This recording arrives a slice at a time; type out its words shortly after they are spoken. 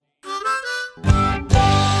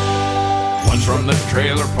One's from the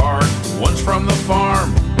trailer park, one's from the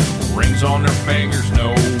farm. Rings on their fingers,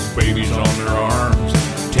 no babies on their arms.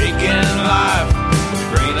 Taking life with a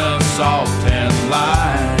grain of salt and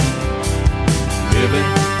lime. Living,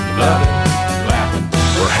 loving, laughing,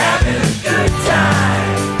 we're having a good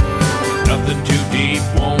time. Nothing too deep,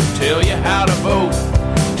 won't tell you how to vote.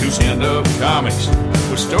 Two stand-up comics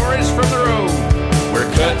with stories from the road. We're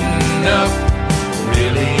cutting up,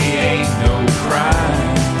 really ain't no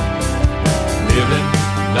crime. Living,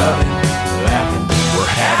 loving, laughing, we're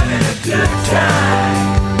having a good time.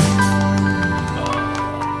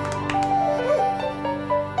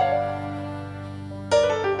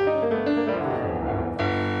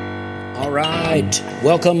 All right.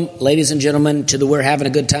 Welcome, ladies and gentlemen, to the We're Having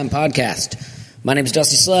a Good Time podcast. My name is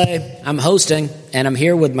Dusty Slay. I'm hosting, and I'm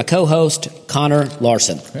here with my co-host, Connor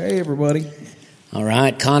Larson. Hey, everybody. All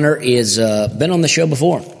right. Connor is been on the show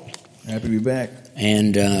before. Happy to be back.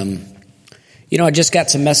 And, I just got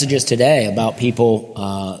some messages today about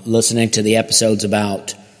people listening to the episodes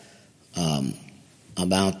about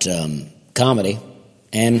comedy,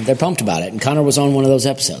 and they're pumped about it. And Connor was on one of those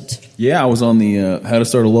episodes. Yeah, I was on the How to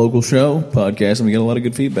Start a Local Show podcast, and we got a lot of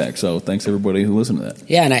good feedback. So thanks, everybody who listened to that.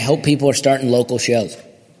 Yeah, and I hope people are starting local shows.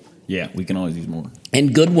 Yeah, we can always use more.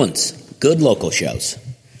 And good ones, good local shows,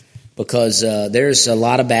 because there's a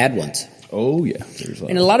lot of bad ones. Oh, yeah.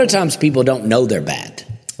 And a lot of times people don't know they're bad.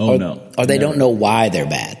 Oh, no. Or they don't know why they're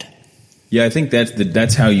bad. Yeah, I think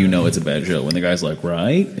that's how you know it's a bad show. When the guy's like,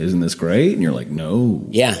 right, isn't this great? And you're like, no.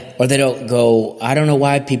 Yeah, or they don't go, I don't know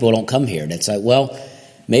why people don't come here. And it's like, well,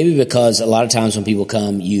 maybe because a lot of times when people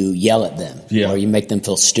come, you yell at them. Yeah. Or you make them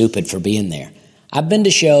feel stupid for being there. I've been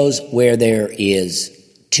to shows where there is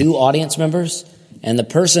 2 audience members, and the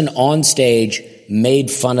person on stage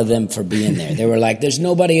made fun of them for being there. They were like, there's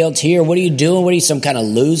nobody else here. What are you doing? What are you, some kind of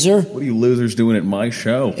loser? What are you losers doing at my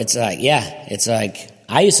show? It's like,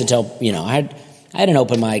 I used to tell, I had an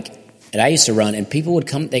open mic that I used to run, and people would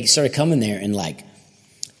come, they started coming there and like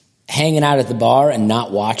hanging out at the bar and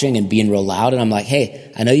not watching and being real loud. And I'm like,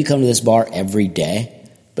 hey, I know you come to this bar every day,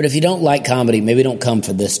 but if you don't like comedy, maybe don't come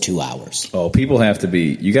for this 2 hours. Oh, people have to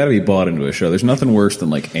be, you got to be bought into a show. There's nothing worse than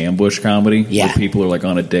like ambush comedy. Yeah. Where people are like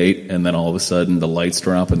on a date and then all of a sudden the lights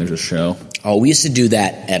drop and there's a show. Oh, we used to do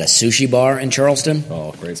that at a sushi bar in Charleston.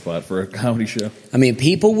 Oh, great spot for a comedy show. I mean,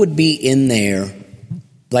 people would be in there,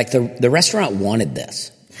 like the restaurant wanted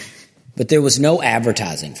this, but there was no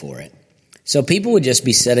advertising for it. So people would just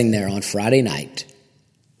be sitting there on Friday night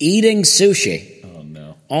eating sushi.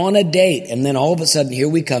 On a date, and then all of a sudden, here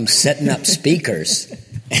we come setting up speakers,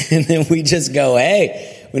 and then we just go,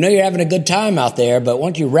 hey, we know you're having a good time out there, but why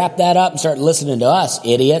don't you wrap that up and start listening to us,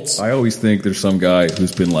 idiots? I always think there's some guy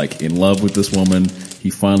who's been, like, in love with this woman. He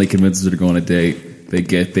finally convinces her to go on a date. They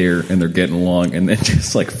get there, and they're getting along, and then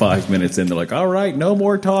just, like, 5 minutes in, they're like, all right, no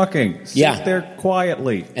more talking. Sit there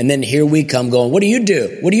quietly. And then here we come going, what do you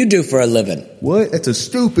do? What do you do for a living? What? It's a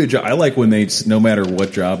stupid job. I like when no matter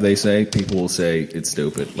what job they say, people will say it's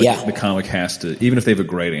stupid. Like, the comic has to, even if they have a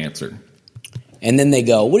great answer. And then they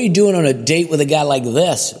go, what are you doing on a date with a guy like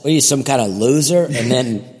this? What are you, some kind of loser? And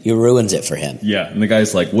then he ruins it for him. Yeah, and the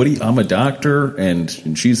guy's like, I'm a doctor,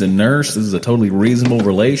 and she's a nurse. This is a totally reasonable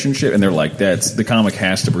relationship. And they're like, the comic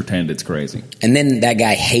has to pretend it's crazy. And then that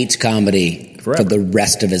guy hates comedy forever. For the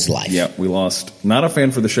rest of his life. Yeah, we lost, not a fan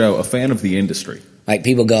for the show, a fan of the industry. Like,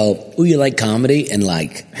 people go, ooh, you like comedy? And,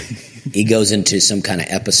 like, he goes into some kind of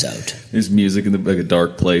episode. There's music in a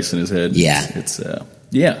dark place in his head. Yeah.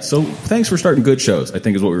 Yeah, so thanks for starting good shows, I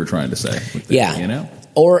think is what we were trying to say. Yeah.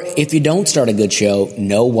 Or if you don't start a good show,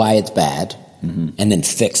 know why it's bad, and then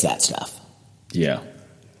fix that stuff. Yeah.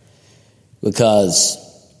 Because,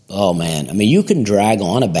 oh man, I mean, you can drag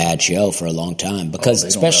on a bad show for a long time, because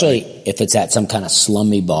especially if it's at some kind of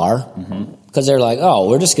slummy bar, because they're like, oh,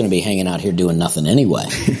 we're just going to be hanging out here doing nothing anyway.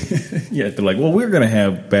 Yeah, they're like, well, we're going to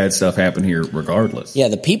have bad stuff happen here regardless. Yeah,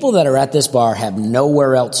 the people that are at this bar have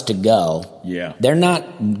nowhere else to go. Yeah. They're not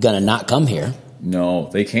going to not come here. No,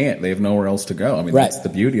 they can't. They have nowhere else to go. I mean, that's the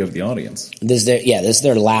beauty of the audience. This is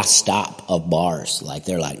their last stop of bars. Like,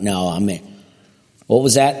 they're like, no, I mean, what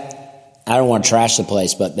was that? I don't want to trash the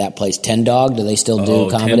place, but that place, Ten Dog, do they still do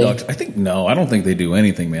comedy? 10 Dogs. I don't think they do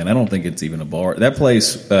anything, man. I don't think it's even a bar. That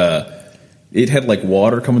place, it had like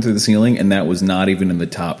water coming through the ceiling, and that was not even in the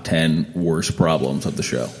top 10 worst problems of the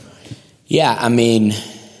show. Yeah, I mean,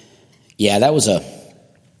 that was a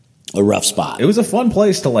rough spot. It was a fun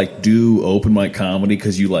place to like do open mic comedy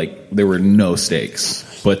because there were no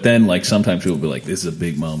stakes. But then like sometimes people would be like, this is a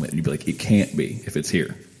big moment, and you'd be like, it can't be if it's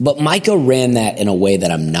here. But Micah ran that in a way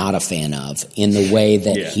that I'm not a fan of, in the way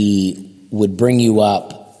that he would bring you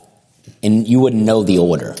up and you wouldn't know the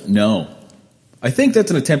order. No. I think that's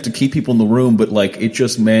an attempt to keep people in the room, but like it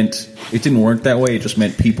didn't work that way. It just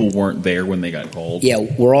meant people weren't there when they got called. Yeah,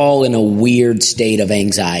 we're all in a weird state of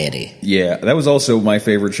anxiety. Yeah, that was also my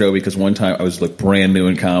favorite show because one time I was like brand new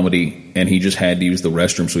in comedy and he just had to use the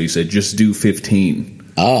restroom, so he said, just do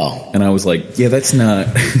 15. Oh. And I was like, yeah, that's not...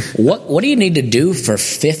 What do you need to do for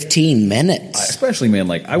 15 minutes? Especially, man,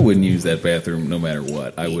 like I wouldn't use that bathroom no matter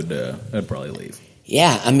what. I'd probably leave.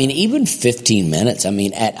 Yeah, I mean, even 15 minutes. I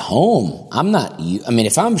mean, at home,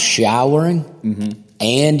 if I'm showering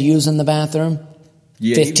and using the bathroom,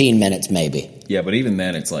 15 minutes maybe. Yeah, but even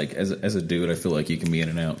then, it's like, as a dude, I feel like you can be in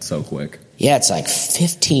and out so quick. Yeah, it's like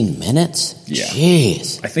 15 minutes? Yeah.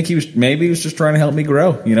 Jeez. I think he was just trying to help me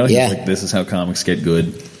grow. You know, he's like, this is how comics get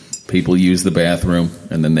good. People use the bathroom,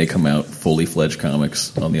 and then they come out fully fledged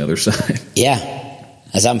comics on the other side. Yeah,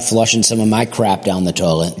 as I'm flushing some of my crap down the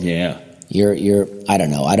toilet. Yeah. You're I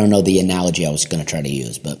don't know the analogy I was going to try to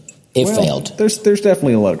use, but it failed. There's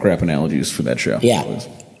definitely a lot of crap analogies for that show. Yeah.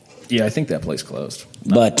 Yeah, I think that place closed.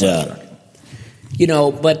 But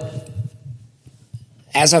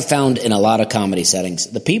as I've found in a lot of comedy settings,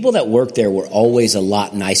 the people that worked there were always a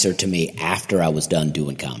lot nicer to me after I was done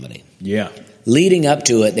doing comedy. Yeah. Leading up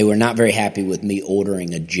to it, they were not very happy with me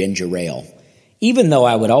ordering a ginger ale. Even though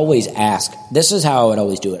I would always ask, this is how I would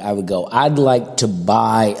always do it. I would go, I'd like to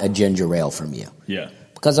buy a ginger ale from you. Yeah.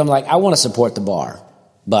 Because I'm like, I want to support the bar,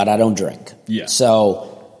 but I don't drink. Yeah.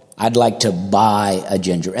 So I'd like to buy a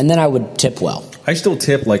ginger. And then I would tip well. I still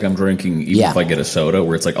tip like I'm drinking, even if I get a soda,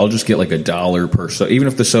 where it's like, I'll just get like $1 per soda. Even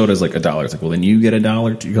if the soda is like $1, it's like, well, then you get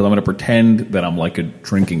 $1 because I'm going to pretend that I'm like a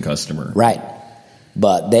drinking customer. Right.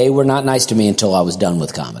 But they were not nice to me until I was done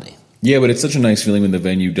with comedy. Yeah, but it's such a nice feeling when the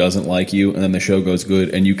venue doesn't like you and then the show goes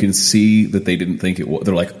good and you can see that they didn't think it was.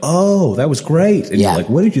 They're like, oh, that was great. And you're like,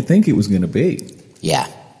 what did you think it was going to be? Yeah.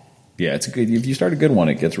 Yeah, it's a good. If you start a good one,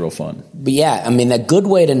 it gets real fun. But yeah, I mean, a good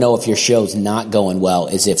way to know if your show's not going well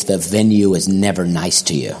is if the venue is never nice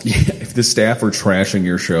to you. Yeah, if the staff are trashing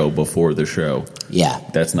your show before the show,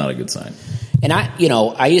 that's not a good sign. And I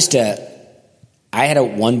had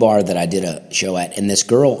one bar that I did a show at, and this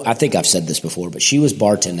girl, I think I've said this before, but she was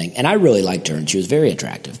bartending, and I really liked her, and she was very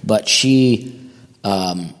attractive. But she,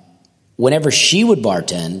 whenever she would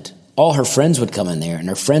bartend, all her friends would come in there, and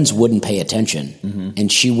her friends wouldn't pay attention,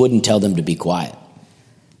 and she wouldn't tell them to be quiet.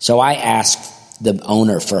 So I asked the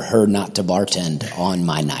owner for her not to bartend on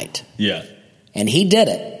my night. Yeah. And he did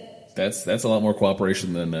it. That's a lot more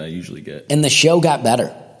cooperation than I usually get. And the show got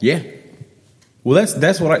better. Yeah. Well,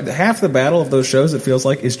 that's what half the battle of those shows, it feels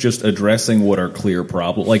like, is just addressing what are clear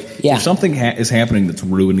problems. Like, if something is happening that's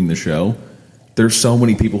ruining the show, there's so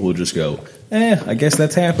many people who will just go, I guess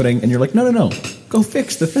that's happening. And you're like, no, go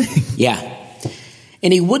fix the thing. Yeah.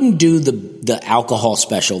 And he wouldn't do the alcohol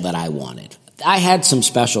special that I wanted. I had some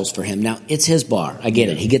specials for him. Now, it's his bar. I get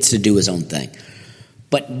it. He gets to do his own thing.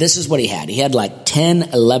 But this is what he had. He had like $10,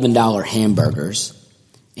 $11 hamburgers.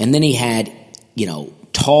 And then he had,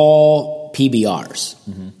 tall PBRs.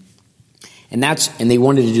 And they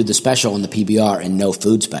wanted to do the special on the PBR and no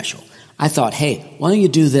food special. I thought, hey, why don't you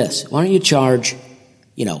do this? Why don't you charge,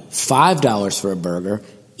 $5 for a burger,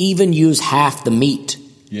 even use half the meat.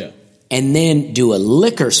 Yeah. And then do a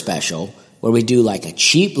liquor special where we do like a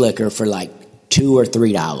cheap liquor for like $2 or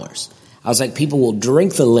 $3. I was like, people will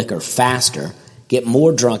drink the liquor faster, get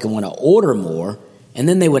more drunk and want to order more, and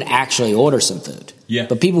then they would actually order some food. Yeah.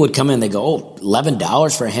 But people would come in and they go,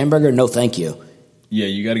 $11 for a hamburger? No, thank you. Yeah,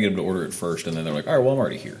 you got to get them to order it first, and then they're like, all right, well, I'm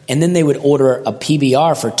already here. And then they would order a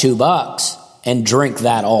PBR for $2 and drink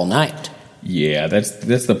that all night. Yeah,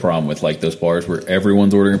 that's the problem with like those bars where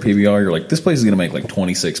everyone's ordering a PBR. You're like, this place is going to make like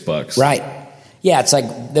 $26. Right. Yeah, it's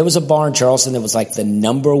like there was a bar in Charleston that was like the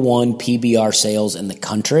 #1 PBR sales in the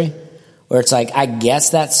country, where it's like, I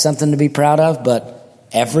guess that's something to be proud of, but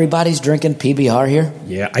everybody's drinking PBR here?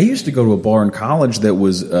 Yeah, I used to go to a bar in college that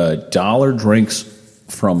was dollar drinks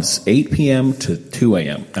from 8 p.m. to 2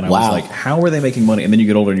 a.m. And I was like, how are they making money? And then you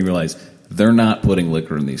get older and you realize they're not putting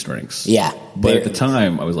liquor in these drinks. Yeah. But at the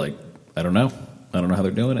time, I was like, I don't know. I don't know how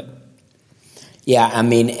they're doing it. Yeah, I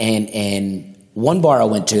mean, and one bar I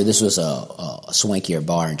went to, this was a swankier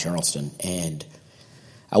bar in Charleston, and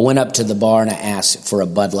I went up to the bar and I asked for a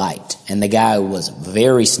Bud Light. And the guy was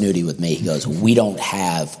very snooty with me. He goes, we don't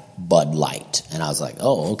have Bud Light. And I was like,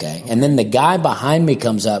 oh, okay. And then the guy behind me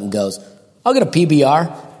comes up and goes, I'll get a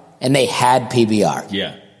PBR. And they had PBR.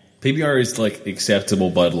 Yeah. PBR is like acceptable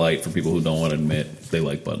Bud Light for people who don't want to admit they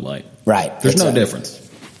like Bud Light. Right. There's no difference.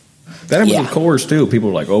 That happens with Coors, too. People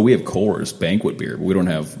are like, oh, we have Coors banquet beer, but we don't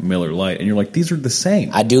have Miller Lite. And you're like, these are the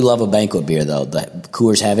same. I do love a banquet beer, though. The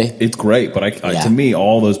Coors Heavy. It's great, but to me,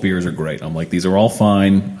 all those beers are great. I'm like, these are all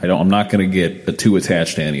fine. I'm not going to get too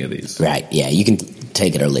attached to any of these. Right, yeah. You can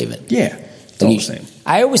take it or leave it. Yeah, it's all the same.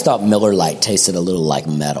 I always thought Miller Lite tasted a little like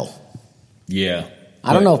metal. Yeah.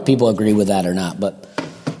 I don't know if people agree with that or not, but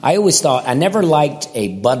I always thought, I never liked a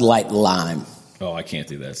Bud Light Lime. Oh, I can't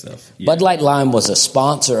do that stuff. Yeah. Bud Light Lime was a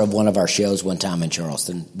sponsor of one of our shows one time in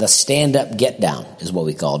Charleston. The Stand-Up Get Down is what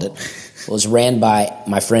we called it. It was ran by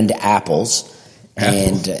my friend Apples,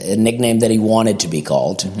 and a nickname that he wanted to be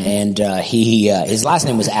called. Mm-hmm. And his last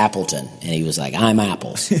name was Appleton, and he was like, I'm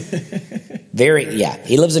Apples.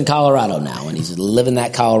 He lives in Colorado now, and he's living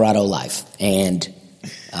that Colorado life. And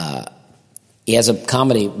he has a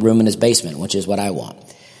comedy room in his basement, which is what I want.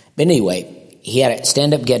 But anyway, he had a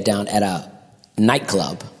stand-up get-down at a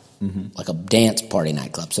nightclub, like a dance party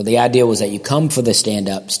nightclub. So the idea was that you come for the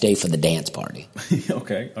stand-up, stay for the dance party.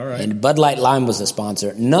 Okay, all right. And Bud Light Lime was the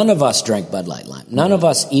sponsor. None of us drank Bud Light Lime. None of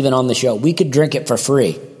us, even on the show, we could drink it for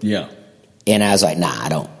free. Yeah. And I was like, nah, I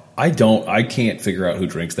don't. I can't figure out who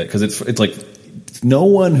drinks that, because it's like no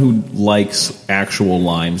one who likes actual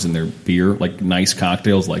limes in their beer, like nice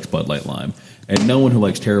cocktails, likes Bud Light Lime. And no one who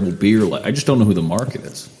likes terrible beer, I just don't know who the market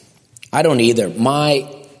is. I don't either.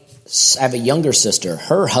 I have a younger sister.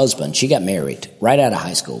 Her husband, she got married right out of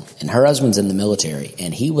high school, and her husband's in the military,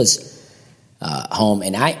 and he was home,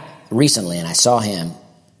 and I saw him,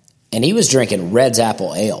 and he was drinking Red's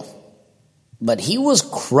Apple Ale, but he was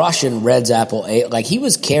crushing Red's Apple Ale. Like, he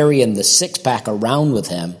was carrying the 6-pack around with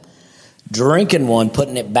him, drinking one,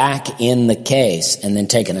 putting it back in the case, and then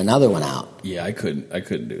taking another one out. Yeah, I couldn't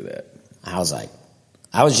do that. I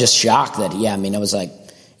was just shocked that, I was like,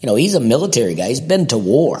 he's a military guy. He's been to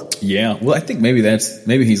war. Yeah. Well, I think maybe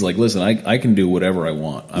he's like, listen, I can do whatever I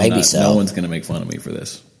want. No one's going to make fun of me for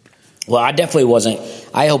this. Well, I definitely wasn't.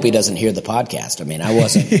 I hope he doesn't hear the podcast. I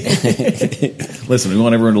wasn't. Listen, we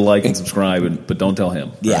want everyone to like and subscribe, but don't tell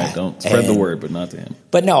him. Yeah. Right? Don't spread the word, but not to him.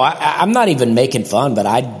 But no, I'm not even making fun, but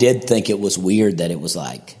I did think it was weird that it was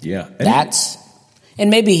like, and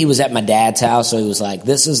maybe he was at my dad's house, so he was like,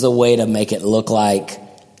 this is the way to make it look like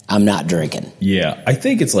I'm not drinking. Yeah, I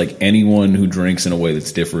think it's like anyone who drinks in a way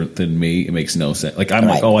that's different than me, it makes no sense. Like, I'm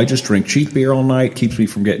like, I just drink cheap beer all night, keeps me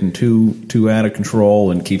from getting too out of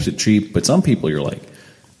control and keeps it cheap. But some people, you're like,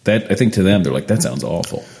 that. I think to them, they're like, that sounds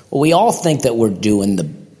awful. Well, we all think that we're doing the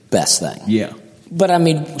best thing. Yeah. But,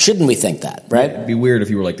 shouldn't we think that, right? It'd be weird if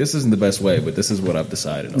you were like, this isn't the best way, but this is what I've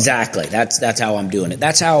decided on. Exactly. That's how I'm doing it.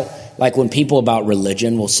 That's how, like, when people about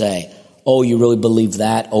religion will say, oh, you really believe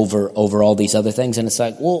that over all these other things? And it's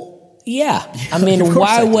like, well, yeah.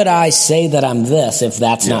 Why would I say that I'm this if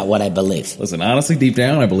that's not what I believe? Listen, honestly, deep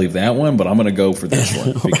down, I believe that one, but I'm going to go for this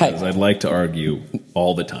one because I'd like to argue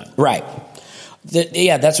all the time. Right.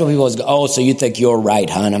 That's what people always go, oh, so you think you're right,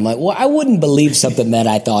 huh? And I'm like, well, I wouldn't believe something that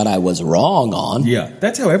I thought I was wrong on. Yeah,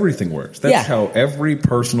 that's how everything works. That's how every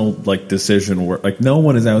personal decision works. Like, no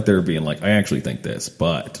one is out there being like, I actually think this,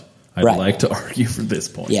 but I'd like to argue for this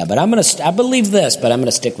point. Yeah, but I believe this, but I'm going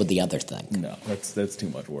to stick with the other thing. No, that's too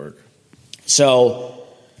much work. So,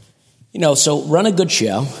 so run a good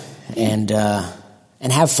show and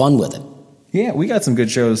have fun with it. Yeah, we got some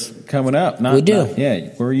good shows coming up. We do.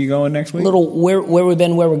 Where are you going next week? Where we've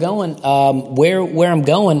been, where we're going. Where I'm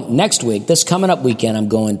going next week, this coming up weekend, I'm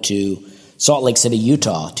going to Salt Lake City,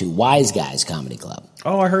 Utah, to Wise Guys Comedy Club.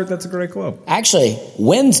 Oh, I heard that's a great club. Actually,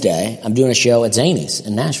 Wednesday, I'm doing a show at Zany's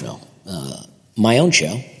in Nashville. My own show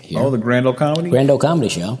here. Oh, the Grand Ole Comedy? Grand Ole Comedy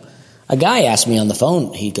Show. A guy asked me on the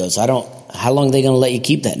phone, he goes, how long are they going to let you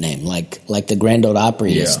keep that name? Like the Grand Ole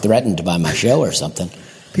Opry is threatened by my show or something.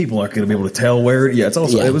 People aren't going to be able to tell where. Yeah, it's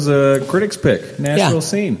also it was a critics pick, Nashville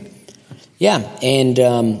scene. Yeah,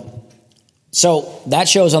 and so that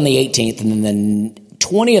show's on the 18th, and then the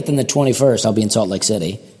 20th and the 21st, I'll be in Salt Lake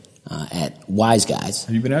City at Wise Guys.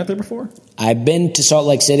 Have you been out there before? I've been to Salt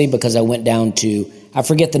Lake City because I went down to, I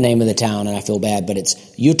forget the name of the town, and I feel bad, but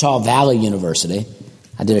it's Utah Valley University.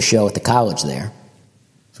 I did a show at the college there.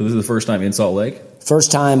 So this is the first time in Salt Lake?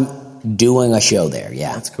 First time doing a show there,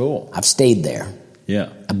 yeah. That's cool. I've stayed there.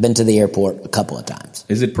 Yeah. I've been to the airport a couple of times.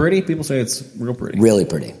 Is it pretty? People say it's real pretty. Really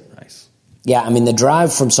pretty. Nice. Yeah, the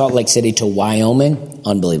drive from Salt Lake City to Wyoming,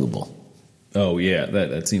 unbelievable. Oh, yeah,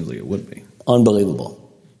 that seems like it would be. Unbelievable.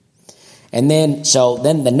 And then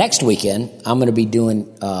the next weekend, I'm going to be doing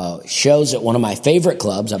shows at one of my favorite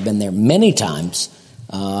clubs. I've been there many times.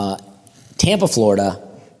 Tampa, Florida,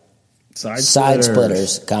 Side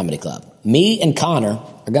Splitters Comedy Club. Me and Connor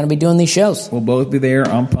are going to be doing these shows. We'll both be there.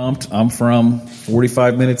 I'm pumped. I'm from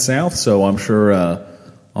 45 minutes south, so I'm sure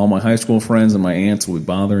all my high school friends and my aunts will be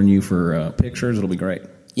bothering you for pictures. It'll be great.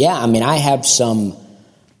 Yeah, I mean, I have someone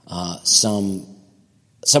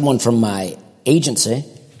from my agency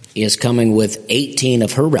is coming with 18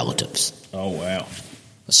 of her relatives. Oh, wow.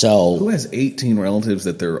 So who has 18 relatives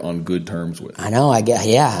that they're on good terms with? I know. I guess.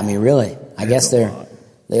 Yeah. I mean, really. I guess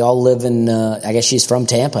they all live in. I guess she's from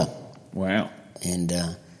Tampa. Wow. And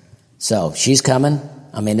so she's coming.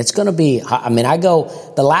 I mean, it's going to be. I mean,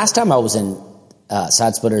 the last time I was in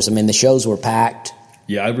Side Splitters. I mean, the shows were packed.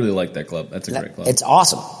 Yeah, I really like that club. That's a great club. It's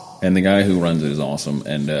awesome. And the guy who runs it is awesome.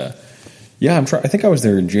 And yeah, I think I was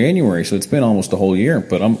there in January, so it's been almost a whole year.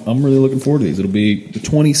 But I'm really looking forward to these. It'll be the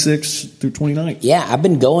 26th through 29th. Yeah, I've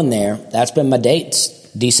been going there. That's been my dates.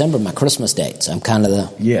 December, my Christmas dates. I'm kind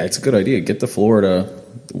of Yeah, it's a good idea. Get to Florida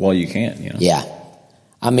while you can. You know? Yeah,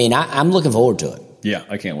 I mean, I'm looking forward to it. Yeah,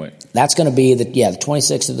 I can't wait. That's going to be the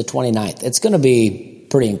 26th to the 29th. It's going to be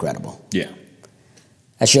pretty incredible. Yeah,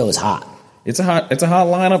 that show is hot. It's a hot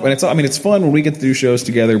lineup, and it's fun when we get to do shows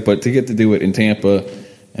together. But to get to do it in Tampa.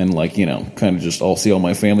 And kind of just see all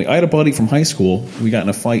my family. I had a buddy from high school. We got in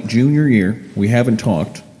a fight junior year. We haven't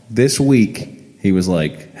talked. This week, he was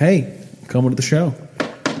like, "Hey, I'm coming to the show."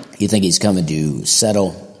 You think he's coming to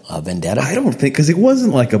settle a vendetta? I don't think, because it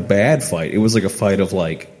wasn't like a bad fight. It was like a fight of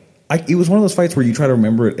it was one of those fights where you try to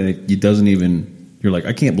remember it and it doesn't even. You're like,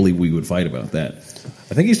 I can't believe we would fight about that.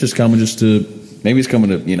 I think he's just coming maybe he's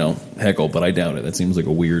coming to heckle, but I doubt it. That seems like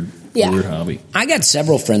a weird hobby. I got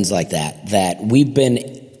several friends like that we've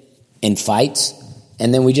been in fights,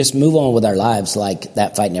 and then we just move on with our lives like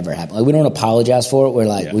that fight never happened. Like, we don't apologize for it. We're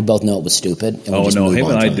like, we both know it was stupid. And him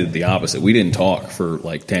and I did the opposite. We didn't talk for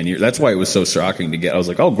 10 years. That's why it was so shocking to get. I was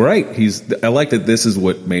like, oh, great. I like that this is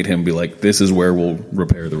what made him be like, this is where we'll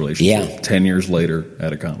repair the relationship. Yeah. 10 years later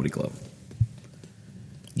at a comedy club.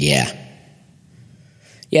 Yeah.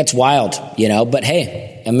 Yeah, it's wild, but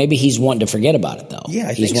hey, and maybe he's wanting to forget about it, though. Yeah,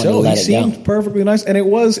 I think so. He seemed perfectly nice, and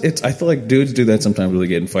I feel like dudes do that sometimes when they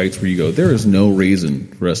get in fights where you go, there is no reason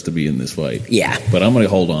for us to be in this fight. Yeah. But I'm going to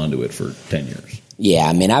hold on to it for 10 years. Yeah,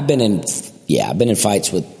 I mean, I've been in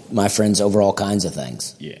fights with my friends over all kinds of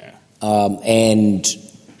things. Yeah. And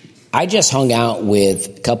I just hung out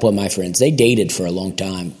with a couple of my friends. They dated for a long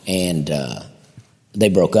time, and they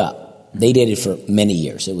broke up. They dated for many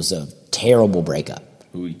years. It was a terrible breakup.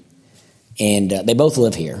 And they both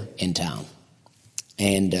live here in town.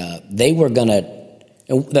 And they were going to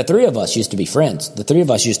 – the three of us used to be friends. The three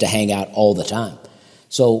of us used to hang out all the time.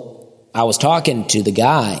 So I was talking to the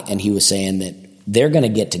guy, and he was saying that they're going to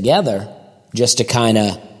get together just to kind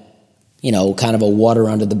of a water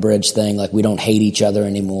under the bridge thing, like we don't hate each other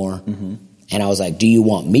anymore. Mm-hmm. And I was like, do you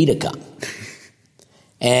want me to come?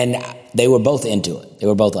 And they were both into it. They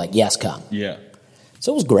were both like, yes, come. Yeah.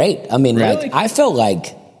 So it was great. I mean, really? I felt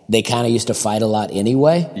like they kind of used to fight a lot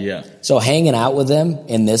anyway. Yeah. So hanging out with them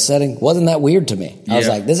in this setting wasn't that weird to me. I was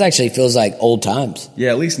like, this actually feels like old times. Yeah,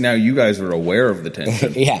 at least now you guys are aware of the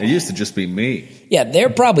tension. Yeah. It used to just be me. Yeah,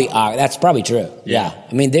 that's probably true. Yeah.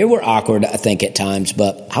 I mean, they were awkward, I think, at times,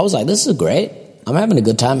 but I was like, this is great. I'm having a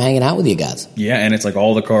good time hanging out with you guys. Yeah, and it's like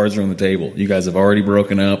all the cards are on the table. You guys have already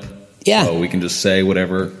broken up. Yeah. So we can just say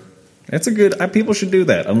whatever. That's a good. People should do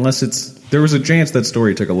that unless there was a chance that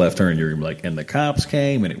story took a left turn. You're like, and the cops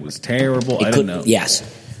came and it was terrible. I don't know. Yes,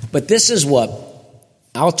 but this is what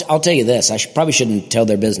I'll tell you. This probably shouldn't tell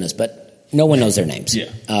their business, but no one knows their names. Yeah.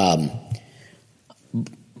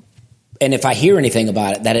 And if I hear anything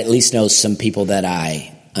about it, that at least knows some people that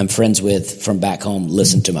I'm friends with from back home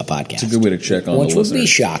listen to my podcast. It's a good way to check on which would be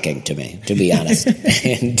shocking to me, to be honest.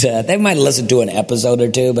 And they might listen to an episode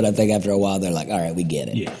or two, but I think after a while they're like, all right, we get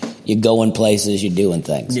it. Yeah. You're going places, you're doing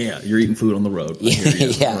things. Yeah, you're eating food on the road.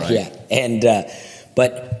 Yeah. And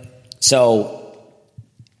but so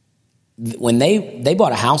when they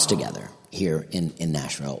bought a house together here in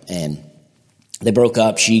Nashville, and they broke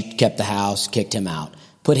up, she kept the house, kicked him out,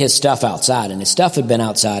 put his stuff outside, and his stuff had been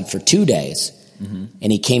outside for 2 days. Mm-hmm.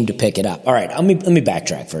 And he came to pick it up. All right, let me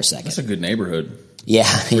backtrack for a second. That's a good neighborhood. Yeah.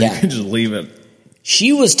 You can just leave it.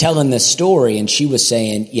 She was telling this story, and she was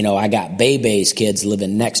saying, I got Bebe's kids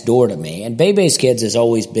living next door to me. And Bebe's kids has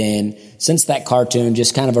always been, since that cartoon,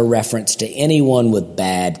 just kind of a reference to anyone with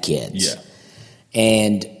bad kids. Yeah.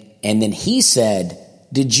 And then he said,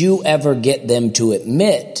 did you ever get them to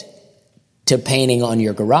admit to painting on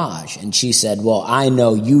your garage? And she said, well, I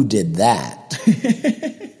know you did that.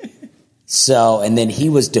 So, and then he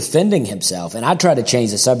was defending himself, and I tried to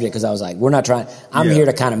change the subject because I was like, we're not trying, I'm here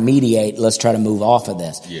to kind of mediate, let's try to move off of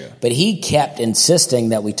this. Yeah. But he kept insisting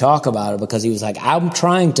that we talk about it because he was like, I'm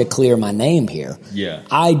trying to clear my name here. Yeah.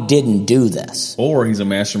 I didn't do this. Or he's a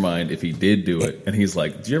mastermind if he did do it, and he's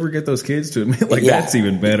like, did you ever get those kids to admit? Like, that's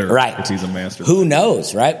even better if he's a mastermind. Who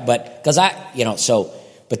knows, right? But, because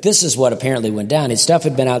but this is what apparently went down. His stuff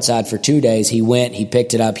had been outside for 2 days. He went, he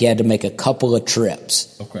picked it up. He had to make a couple of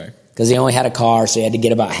trips. Okay. Because he only had a car, so he had to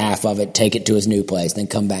get about half of it, take it to his new place, then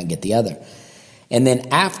come back and get the other. And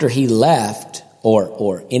then after he left,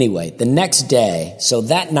 or anyway, the next day, so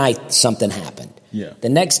that night something happened. Yeah. The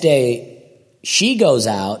next day, she goes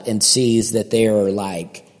out and sees that they are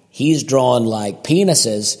like, he's drawn like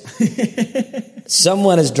penises.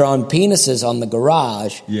 Someone has drawn penises on the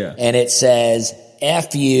garage. Yeah. And it says,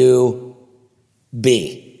 F-U-B,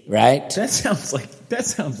 right? That sounds like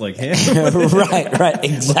him. right,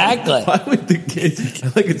 exactly. Why would the kids? I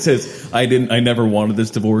think it says, I never wanted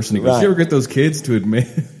this divorce. And he goes, did you ever get those kids to admit?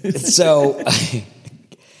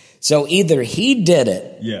 So either he did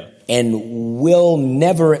it and will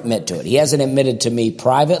never admit to it. He hasn't admitted to me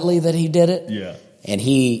privately that he did it. Yeah. And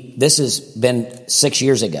this has been 6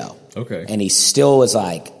 years ago. Okay. And he still was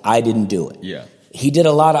like, I didn't do it. Yeah. He did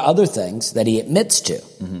a lot of other things that he admits to.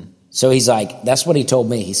 Mm-hmm. So he's like, that's what he told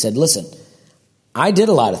me. He said, listen, I did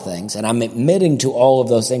a lot of things, and I'm admitting to all of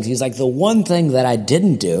those things. He's like, the one thing that I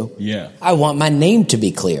didn't do, I want my name to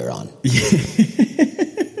be clear on.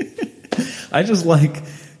 I just like,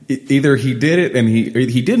 either he did it and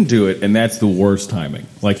he didn't do it, and that's the worst timing.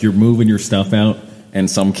 Like, you're moving your stuff out,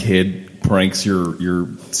 and some kid pranks your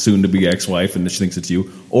soon-to-be ex-wife, and she thinks it's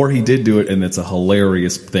you. Or he did do it, and it's a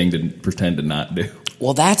hilarious thing to pretend to not do.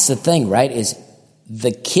 Well, that's the thing, right, is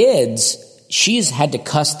the kids, she's had to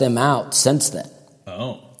cuss them out since then.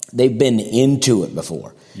 Oh. They've been into it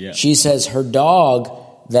before. Yeah. She says her dog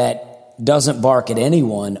that doesn't bark at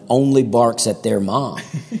anyone only barks at their mom.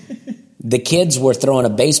 The kids were throwing a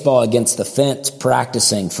baseball against the fence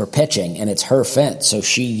practicing for pitching, and it's her fence. So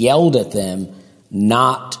she yelled at them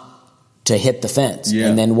not to hit the fence. Yeah.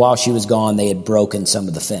 And then while she was gone, they had broken some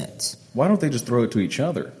of the fence. Why don't they just throw it to each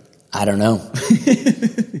other? I don't know.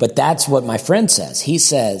 But that's what my friend says. He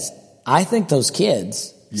says, I think those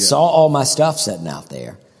kids saw all my stuff sitting out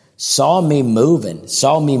there, saw me moving,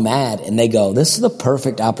 saw me mad, and they go, this is the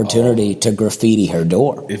perfect opportunity to graffiti her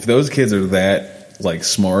door. If those kids are that like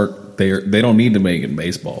smart, they don't need to make it in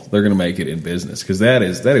baseball. They're going to make it in business, because that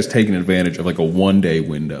is taking advantage of like a one-day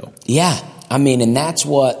window. Yeah. I mean, and that's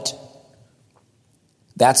the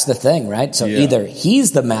thing, right? So either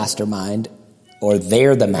he's the mastermind or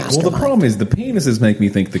they're the mastermind. Well, the problem is the penises make me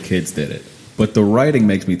think the kids did it, but the writing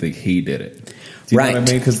makes me think he did it. Do you know what I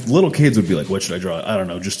mean? Because little kids would be like, what should I draw? I don't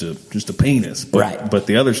know, just a penis. But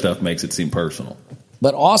the other stuff makes it seem personal.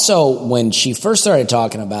 But also, when she first started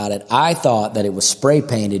talking about it, I thought that it was spray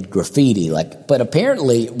painted graffiti, but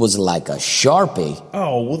apparently it was like a Sharpie.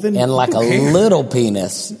 Oh, well then, and like a little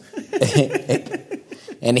penis.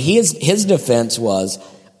 And his defense was,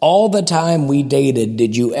 all the time we dated,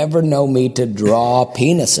 did you ever know me to draw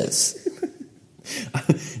penises?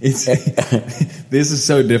 This is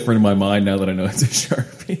so different in my mind now that I know it's a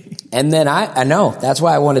Sharpie. And then I know. That's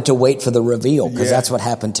why I wanted to wait for the reveal, because that's what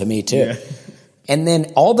happened to me too. Yeah. And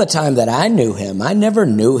then all the time that I knew him, I never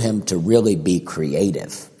knew him to really be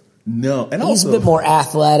creative. No. And he's a bit more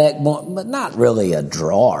athletic, but not really a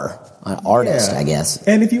drawer, an artist, I guess.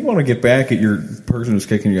 And if you want to get back at your person who's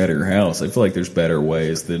kicking you out of your house, I feel like there's better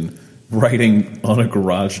ways than writing on a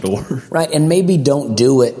garage door. Right, and maybe don't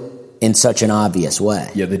do it in such an obvious way.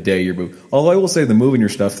 Yeah, the day you're moving. Although I will say the moving your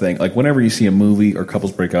stuff thing, like whenever you see a movie or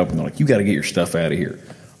couples break up and they're like, you got to get your stuff out of here.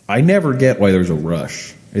 I never get why there's a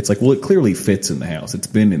rush. It's like, well, it clearly fits in the house. It's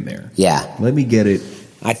been in there. Yeah. Let me get it.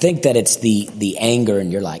 I think that it's the anger,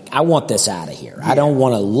 and you're like, I want this out of here. Yeah. I don't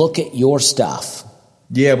want to look at your stuff.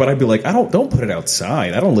 Yeah, but I'd be like, don't put it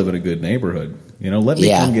outside. I don't live in a good neighborhood. Let me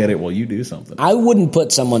come get it while you do something. I wouldn't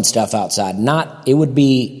put someone's stuff outside. It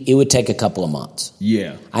would take a couple of months.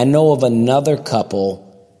 Yeah. I know of another couple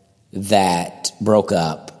that broke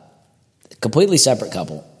up, completely separate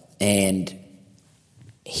couple, and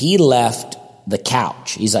he left the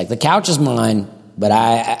couch. He's like, the couch is mine, but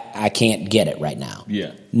I can't get it right now.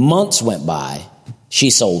 Yeah. Months went by. She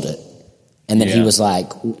sold it. And then he was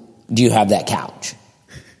like, do you have that couch?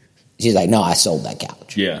 She's like, no, I sold that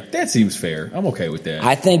couch. Yeah, that seems fair. I'm okay with that.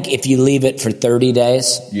 I think if you leave it for 30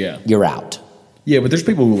 days, you're out. Yeah, but there's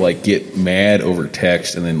people who like get mad over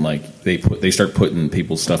text, and then like they start putting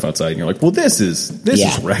people's stuff outside, and you're like, well, this is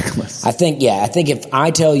reckless. I think if I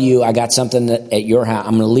tell you I got something at your house,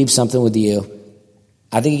 I'm going to leave something with you,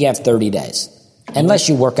 I think you have 30 days. Unless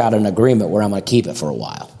you work out an agreement where I'm going to keep it for a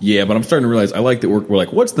while. Yeah, but I'm starting to realize I like that we're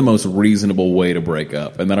like, what's the most reasonable way to break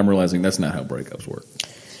up? And then I'm realizing that's not how breakups work.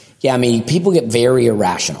 Yeah, I mean, people get very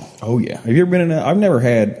irrational. Oh yeah. Have you ever been in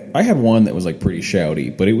I had one that was like pretty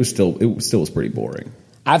shouty, but it still was pretty boring.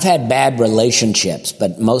 I've had bad relationships,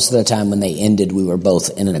 but most of the time when they ended, we were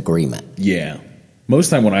both in an agreement. Yeah. Most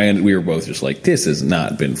of the time when I ended, we were both just like, this has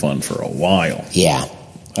not been fun for a while. Yeah.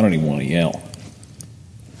 I don't even want to yell.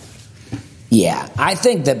 Yeah, I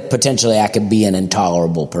think that potentially I could be an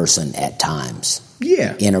intolerable person at times.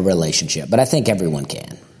 Yeah. In a relationship, but I think everyone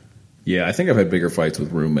can. Yeah, I think I've had bigger fights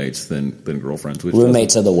with roommates than girlfriends.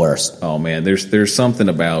 Roommates are the worst. Oh man, there's something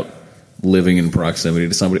about living in proximity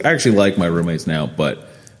to somebody. I actually like my roommates now, but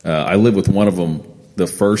I lived with one of them.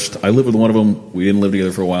 I lived with one of them. We didn't live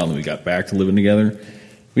together for a while, and then we got back to living together.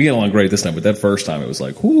 We get along great this time, but that first time it was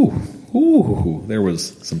like, there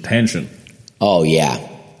was some tension. Oh yeah.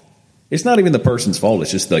 It's not even the person's fault.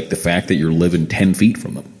 It's just like the fact that you're living 10 feet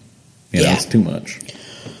from them. You know, it's too much.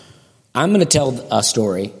 I'm going to tell a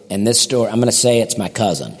story, and this story, I'm going to say it's my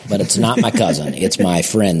cousin, but it's not my cousin. It's my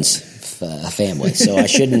friend's family. So I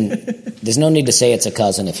shouldn't, there's no need to say it's a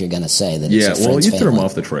cousin if you're going to say that it's a friend's family. Yeah, well, you threw them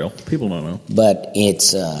off the trail. People don't know. But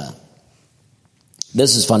it's, this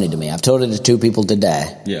is funny to me. I've told it to two people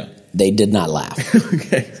today. Yeah. They did not laugh.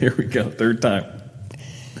 Okay, here we go. Third time.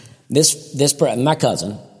 My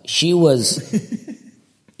cousin, she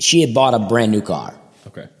had bought a brand new car.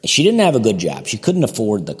 Okay. She didn't have a good job. She couldn't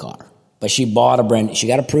afford the car. But she she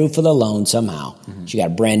got approved for the loan somehow. Mm-hmm. She got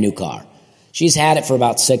a brand new car. She's had it for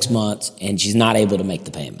about 6 months, and she's not able to make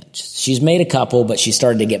the payment. She's made a couple, but she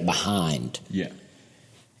started to get behind. Yeah.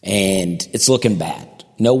 And it's looking bad.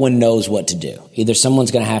 No one knows what to do. Either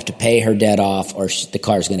someone's going to have to pay her debt off, or the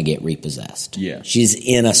car's going to get repossessed. Yeah. She's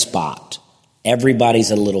in a spot.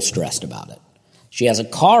 Everybody's a little stressed about it. She has a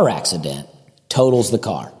car accident, totals the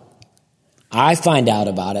car. I find out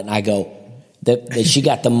about it, and I go, that she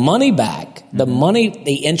got the money back. The money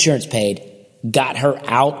the insurance paid got her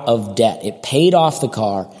out of debt. It paid off the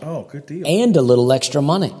car. Oh, good deal. And a little extra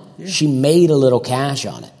money. Yeah. She made a little cash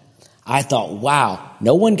on it. I thought, wow,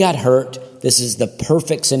 no one got hurt. This is the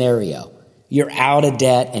perfect scenario. You're out of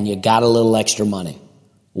debt, and you got a little extra money.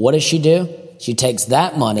 What does she do? She takes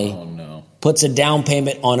that money. Oh, no. Puts a down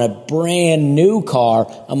payment on a brand new car,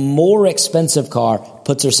 a more expensive car,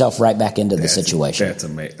 puts herself right back into the situation. That's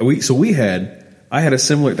amazing. I had a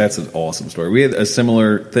similar, that's an awesome story. We had a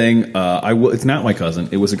similar thing. It's not my cousin.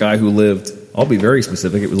 It was a guy who lived, I'll be very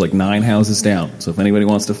specific, it was like 9 houses down. So if anybody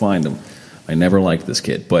wants to find him, I never liked this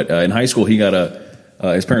kid. But in high school, he got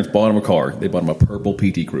his parents bought him a car. They bought him a purple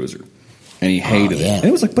PT Cruiser. And he hated it. And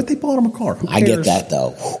it was like, but they bought him a car. Who cares? I get that,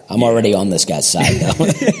 though. I'm already on this guy's side, though.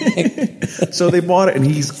 So they bought it, and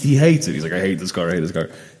he hates it. He's like, I hate this car.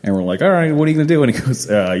 And we're like, all right, what are you going to do? And he goes,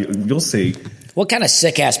 you'll see. What kind of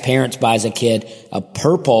sick-ass parents buys a kid a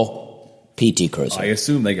purple PT Cruiser? I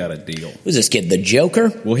assume they got a deal. Who's this kid, the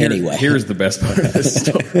Joker? Well, here's the best part of this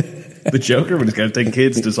story. The Joker, but he's got to take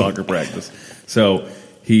kids to soccer practice. So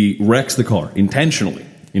he wrecks the car intentionally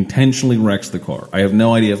wrecks the car. I have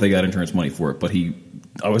no idea if they got insurance money for it, but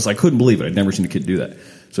I couldn't believe it. I'd never seen a kid do that.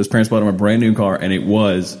 So his parents bought him a brand new car, and it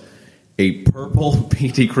was a purple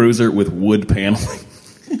PT Cruiser with wood paneling.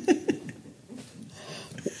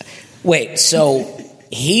 Wait, so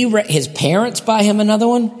his parents buy him another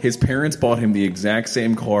one? His parents bought him the exact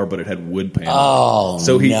same car, but it had wood paneling. Oh,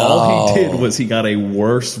 so all he did was he got a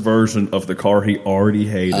worse version of the car he already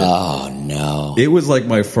hated. Oh, no. It was like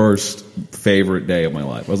my first favorite day of my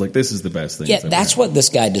life. I was like, this is the best thing. Yeah, that's what this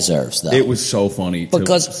guy deserves, though. It was so funny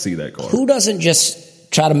to see that car. Who doesn't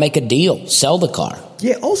just try to make a deal, sell the car?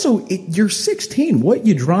 Yeah, also, you're 16. What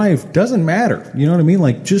you drive doesn't matter. You know what I mean?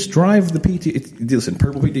 Like, just drive the PT. Listen,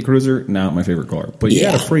 purple PT Cruiser, not my favorite car. But you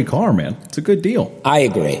got a free car, man. It's a good deal. I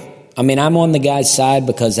agree. I mean, I'm on the guy's side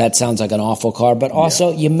because that sounds like an awful car, but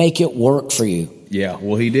also you make it work for you. Yeah,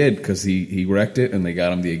 well, he did because he wrecked it and they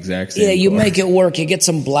got him the exact same car. You car. Make it work. You get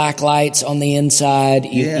some black lights on the inside.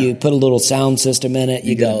 You put a little sound system in it.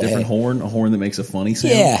 You go a different horn, a horn that makes a funny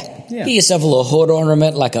sound. Yeah. Get yourself a little hood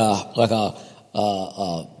ornament, like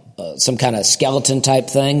some kind of skeleton type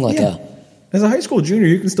thing, As a high school junior,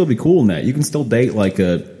 you can still be cool in that. You can still date like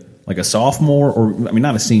a sophomore, or I mean,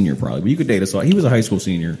 not a senior probably, but you could date a sophomore. He was a high school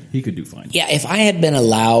senior. He could do fine. Yeah, if I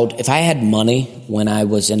had money when I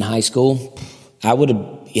was in high school, I would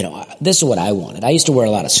have. This is what I wanted. I used to wear a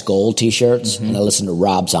lot of Skull T-shirts, and I listened to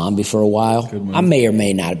Rob Zombie for a while. I may or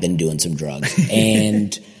may not have been doing some drugs,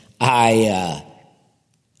 and I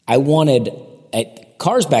wanted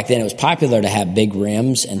cars back then, it was popular to have big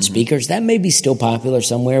rims and speakers. That may be still popular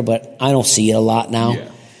somewhere, but I don't see it a lot now. Yeah.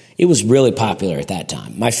 It was really popular at that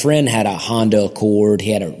time. My friend had a Honda Accord.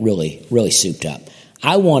 He had a really, really souped up.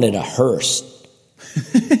 I wanted a hearse.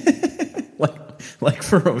 like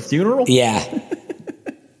for a funeral? Yeah.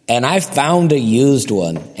 And I found a used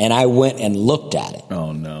one, and I went and looked at it.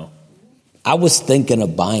 Oh, no. I was thinking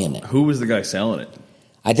of buying it. Who was the guy selling it?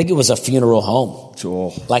 I think it was a funeral home.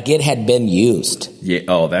 Oh. Like it had been used. Yeah.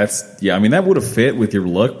 Oh, I mean, that would have fit with your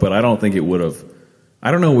look, but I don't think it would have.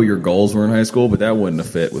 I don't know what your goals were in high school, but that wouldn't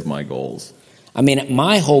have fit with my goals. I mean,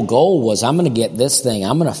 my whole goal was I'm going to get this thing,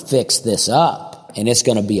 I'm going to fix this up, and it's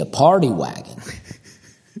going to be a party wagon.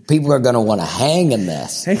 People are going to want to hang in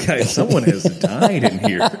this. Hey, guys, someone has died in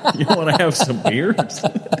here. You want to have some beers?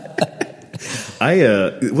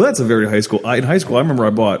 Well, that's a very high school. In high school, I remember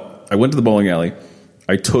I went to the bowling alley.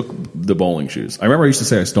 I took the bowling shoes. I remember I used to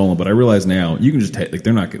say I stole them, but I realize now you can just take, like,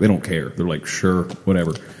 they don't care. They're like, sure,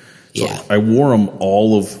 whatever. So yeah. I wore them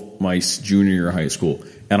all of my junior year of high school,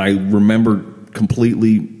 and I remember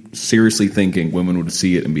completely seriously thinking women would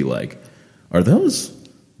see it and be like, are those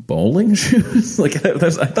bowling shoes? Like, I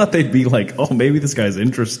thought they'd be like, oh, maybe this guy's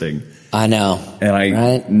interesting. I know.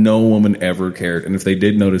 And no woman ever cared. And if they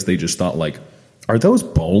did notice, they just thought, like, are those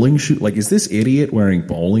bowling shoes? Like, is this idiot wearing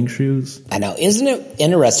bowling shoes? I know. Isn't it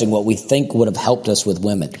interesting what we think would have helped us with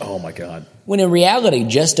women? Oh, my God. When in reality,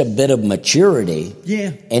 just a bit of maturity.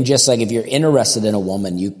 Yeah. And just like if you're interested in a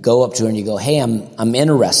woman, you go up to her and you go, hey, I'm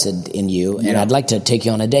interested in you, and I'd like to take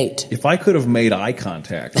you on a date. If I could have made eye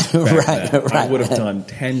contact back then, I would have done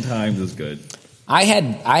 10 times as good. I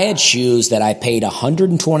had shoes that I paid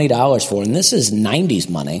 $120 for, and this is 90s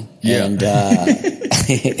money. Yeah. And that's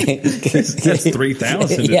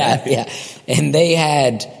 $3,000. Yeah. And they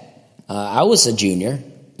had, I was a junior,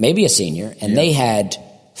 maybe a senior, and they had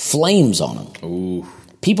flames on them. Ooh.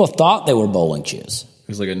 People thought they were bowling shoes. It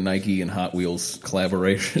was like a Nike and Hot Wheels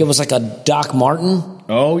collaboration. It was like a Doc Marten.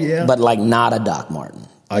 Oh, yeah. But like not a Doc Marten.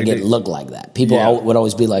 Like it looked like that. People would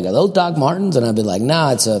always be like, are those Doc Martens? And I'd be like,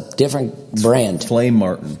 nah, it's a different brand. Flame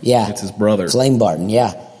Martin. Yeah. It's his brother. Flame Martin,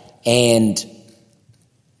 yeah. And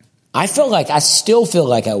I still feel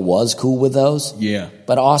like I was cool with those. Yeah.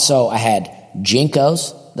 But also I had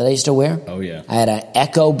Jinkos that I used to wear. Oh, yeah. I had an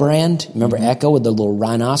Echo brand. Remember Echo with the little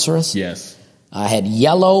rhinoceros? Yes. I had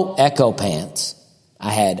yellow Echo pants.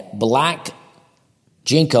 I had black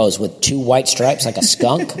Jinkos with 2 white stripes like a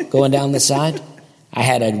skunk going down the side. I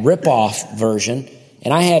had a rip-off version,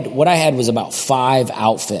 and what I had was about 5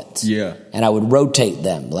 outfits. Yeah. And I would rotate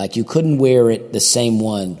them. Like, you couldn't wear the same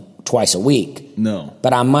one twice a week. No.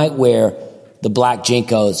 But I might wear the black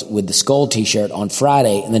Jinkos with the skull T-shirt on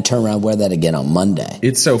Friday and then turn around and wear that again on Monday.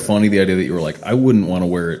 It's so funny, the idea that you were like, I wouldn't want to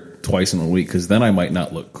wear it twice in a week because then I might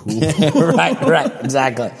not look cool. Right,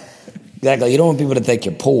 exactly. Exactly. You don't want people to think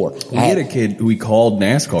you're poor. We had a kid who we called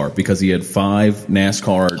NASCAR because he had 5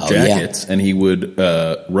 NASCAR jackets and he would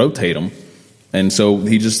rotate them. And so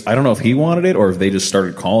I don't know if he wanted it or if they just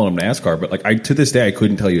started calling him NASCAR. But like to this day, I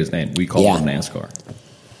couldn't tell you his name. We called him NASCAR.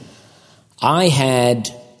 I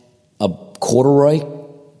had a corduroy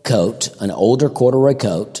coat, an older corduroy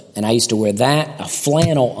coat, and I used to wear that, a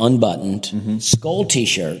flannel unbuttoned, skull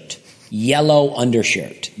T-shirt, yellow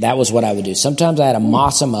undershirt. That was what I would do. Sometimes I had a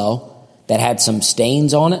Massimo that had some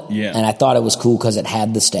stains on it, and I thought it was cool because it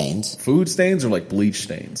had the stains. Food stains or like bleach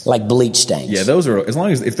stains? Like bleach stains. Yeah, those are, as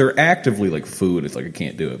long as, if they're actively like food, it's like I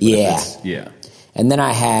can't do it. But yeah. And then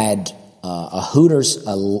I had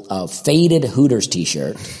a faded Hooters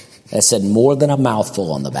T-shirt that said more than a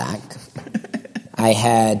mouthful on the back. I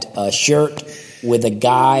had a shirt with a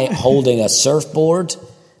guy holding a surfboard,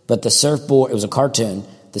 but the surfboard, it was a cartoon.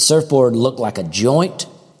 The surfboard looked like a joint.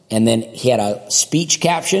 And then he had a speech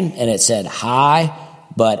caption, and it said "Hi,"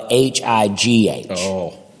 but H-I-G-H.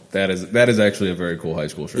 Oh, that is actually a very cool high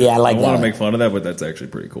school shirt. Yeah, I like that. I don't want to make fun of that, but that's actually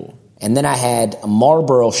pretty cool. And then I had a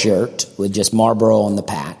Marlboro shirt with just Marlboro on the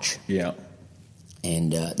patch. Yeah,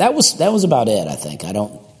 and that was about it. I think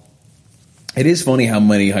It is funny how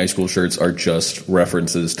many high school shirts are just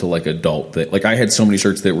references to like adult things. Like I had so many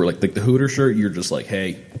shirts that were like the Hooter shirt. You're just like,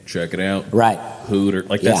 hey, check it out, right? Hooter,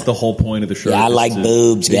 like that's the whole point of the shirt. Yeah, I like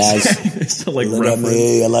boobs, guys. It's to like look at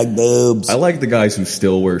me, I like boobs. I like the guys who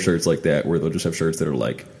still wear shirts like that, where they'll just have shirts that are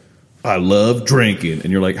like, I love drinking,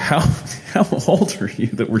 and you're like, how old are you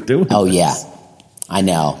that we're doing? Oh this? Yeah, I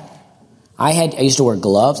know. I used to wear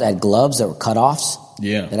gloves. I had gloves that were cutoffs.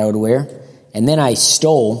 Yeah, that I would wear. And then I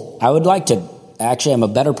would like to, actually I'm a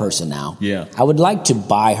better person now. Yeah. I would like to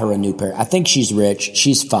buy her a new pair. I think she's rich.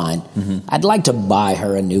 She's fine. Mm-hmm. I'd like to buy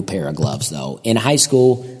her a new pair of gloves though. In high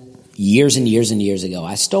school, years and years and years ago,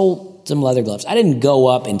 I stole some leather gloves. I didn't go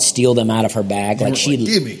up and steal them out of her bag. Like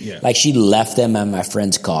give me. Yeah. Like she left them in my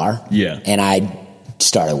friend's car. Yeah. And I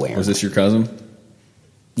started wearing them. Was this your cousin?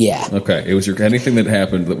 Yeah. Okay. It was anything that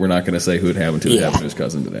happened that we're not going to say who it happened to. It happened to his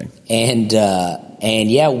cousin today. And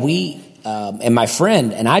we, and my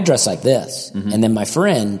friend, and I dress like this. Mm-hmm. And then my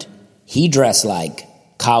friend, he dressed like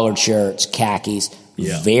collared shirts, khakis.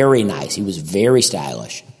 Yeah. Very nice. He was very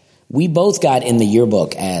stylish. We both got in the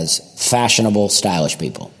yearbook as fashionable, stylish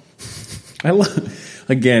people.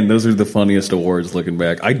 Again, those are the funniest awards looking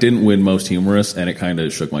back. I didn't win most humorous, and it kind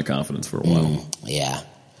of shook my confidence for a while. Yeah.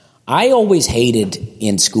 I always hated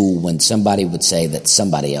in school when somebody would say that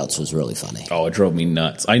somebody else was really funny. Oh, it drove me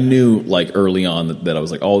nuts. I knew like early on that I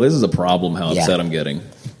was like, oh, this is a problem how upset I'm getting.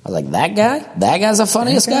 I was like, that guy's the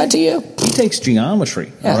funniest guy to you? He takes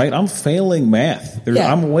geometry, all right? I'm failing math.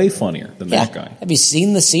 I'm way funnier than that guy. Have you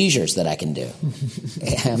seen the seizures that I can do?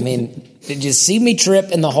 I mean, did you see me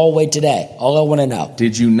trip in the hallway today? All I want to know.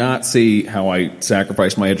 Did you not see how I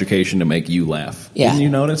sacrificed my education to make you laugh? Yeah. Didn't you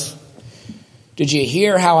notice? Did you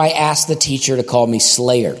hear how I asked the teacher to call me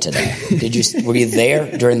Slayer today? Were you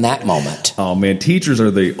there during that moment? Oh, man, teachers are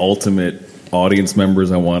the ultimate audience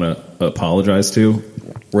members I want to apologize to,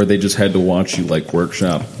 where they just had to watch you like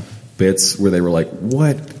workshop bits where they were like,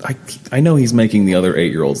 what? I know he's making the other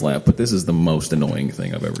 8-year-olds laugh, but this is the most annoying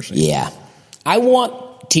thing I've ever seen. Yeah. I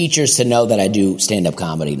want teachers to know that I do stand-up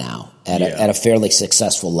comedy now at a fairly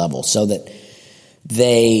successful level so that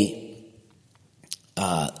they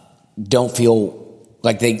don't feel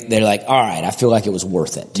like they're like, all right, I feel like it was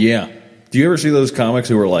worth it. Yeah. Do you ever see those comics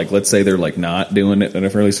who are like, let's say they're like not doing it at a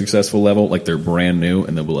fairly successful level, like they're brand new,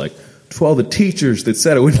 and they'll be like, to all the teachers that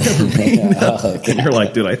said it would never be enough. And you're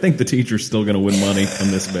like, dude, I think the teacher's still going to win money on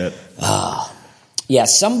this bet. Yeah,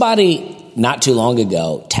 somebody not too long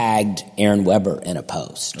ago tagged Aaron Weber in a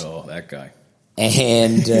post. Oh, that guy.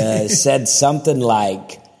 And said something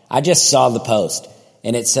like, I just saw the post,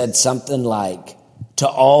 and it said something like, to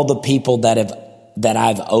all the people that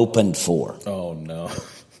I've opened for. Oh, no.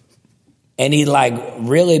 And he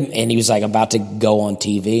he was like about to go on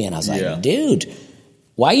TV, and I was like, dude,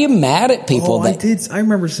 why are you mad at people? I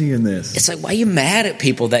remember seeing this. It's like, why are you mad at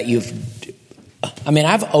people that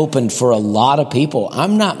I've opened for a lot of people.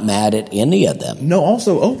 I'm not mad at any of them. No,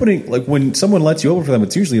 also opening, like when someone lets you open for them,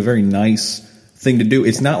 it's usually a very nice thing to do.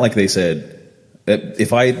 It's not like they said,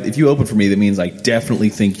 if you open for me, that means I definitely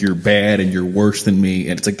think you're bad and you're worse than me.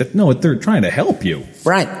 And it's like, no, they're trying to help you.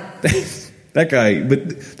 Right. That guy,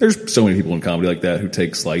 but there's so many people in comedy like that who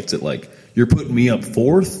take slights at like, you're putting me up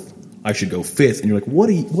 4th, I should go 5th. And you're like, what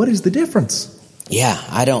is the difference? Yeah,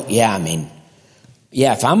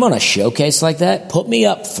 if I'm on a showcase like that, put me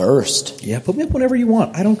up first. Yeah, put me up whenever you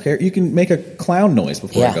want. I don't care. You can make a clown noise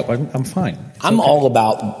before I go up. I'm fine. I'm all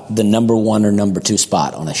about the number 1 or number 2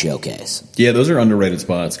 spot on a showcase. Yeah, those are underrated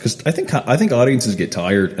spots because I think audiences get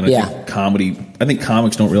tired, and I think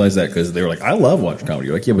comics don't realize that because they're like, I love watching comedy.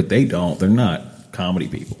 You're like, yeah, but they don't. They're not comedy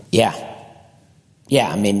people. Yeah,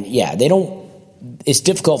 they don't. It's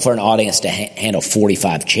difficult for an audience to handle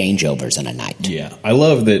 45 changeovers in a night. Yeah. I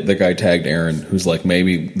love that the guy tagged Aaron, who's like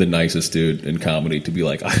maybe the nicest dude in comedy, to be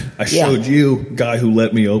like, I showed you, guy who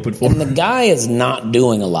let me open for him. And the guy is not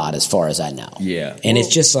doing a lot as far as I know. Yeah. And it's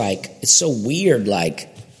just like, it's so weird. Like,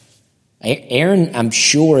 Aaron, I'm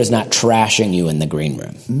sure, is not trashing you in the green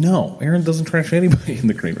room. No, Aaron doesn't trash anybody in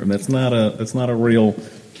the green room. That's not a real.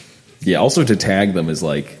 Yeah. Also, to tag them is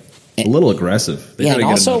like a little aggressive. They gotta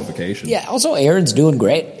get a notification. Yeah. Also, Aaron's doing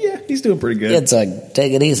great. Yeah, he's doing pretty good. It's like,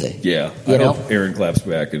 take it easy. Yeah. I hope Aaron claps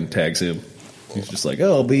back and tags him. He's just like,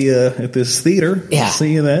 oh, I'll be at this theater. Yeah. I'll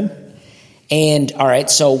see you then. And all right,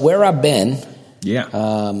 so where I've been. Yeah.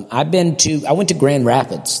 I went to Grand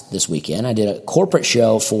Rapids this weekend. I did a corporate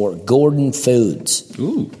show for Gordon Foods,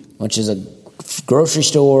 which is a grocery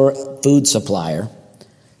store food supplier.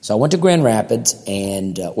 So I went to Grand Rapids,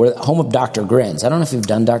 and we're home of Dr. Grins. I don't know if you've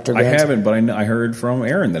done Dr. Grins. I haven't, but I heard from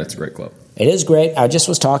Aaron that it's a great club. It is great. I just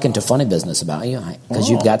was talking to Funny Business about you because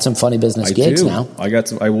you've got some Funny Business gigs now.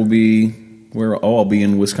 I will be. I'll be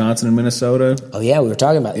in Wisconsin and Minnesota. Oh, yeah, we were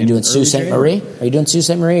talking about. You're doing Sault Ste. Marie? Are you doing Sault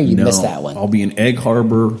Ste. Marie, or you missed that one? I'll be in Egg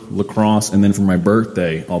Harbor, La Crosse, and then for my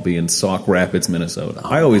birthday, I'll be in Sauk Rapids, Minnesota.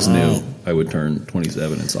 I always knew I would turn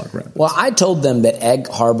 27 in Sauk Rapids. Well, I told them that Egg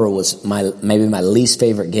Harbor was maybe my least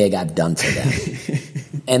favorite gig I've done for them.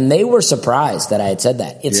 And they were surprised that I had said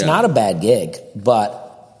that. It's not a bad gig,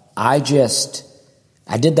 but I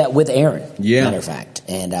did that with Aaron, matter of fact.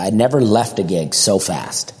 And I never left a gig so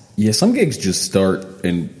fast. Yeah, some gigs just start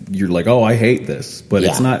and you're like, oh, I hate this. But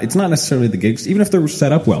it's not necessarily the gigs. Even if they're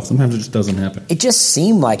set up well, sometimes it just doesn't happen. It just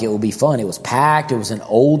seemed like it would be fun. It was packed. It was an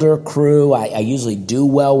older crew. I usually do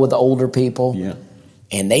well with older people. Yeah.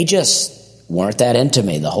 And they just weren't that into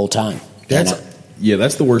me the whole time.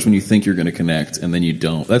 That's the worst when you think you're going to connect and then you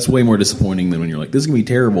don't. That's way more disappointing than when you're like, this is going to be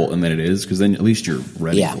terrible, and then it is, because then at least you're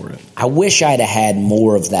ready for it. I wish I'd have had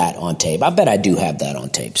more of that on tape. I bet I do have that on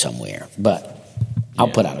tape somewhere, but I'll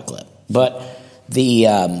put out a clip. But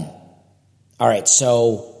all right,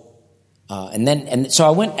 so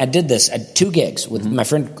so I did this at 2 gigs with my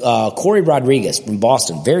friend Corey Rodriguez from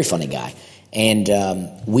Boston, very funny guy, and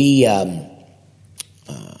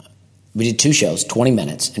we did 2 shows, 20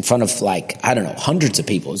 minutes, in front of hundreds of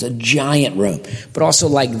people. It was a giant room, but also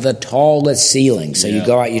the tallest ceiling. So you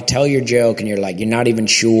go out, you tell your joke, and you're not even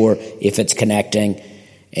sure if it's connecting.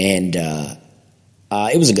 And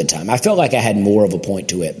it was a good time. I felt like I had more of a point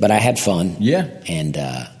to it, but I had fun. Yeah. And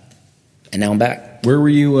now I'm back. Where were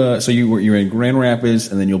you? So you were in Grand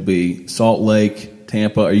Rapids, and then you'll be Salt Lake,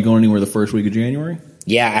 Tampa. Are you going anywhere the first week of January?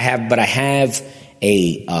 Yeah, I have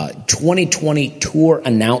a 2020 tour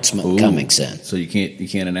announcement coming soon. So you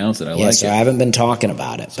can't announce it. I haven't been talking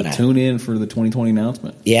about it. So tune in for the 2020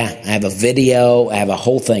 announcement. Yeah, I have a video. I have a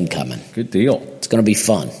whole thing coming. Good deal. It's going to be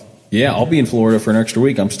fun. Yeah, I'll be in Florida for an extra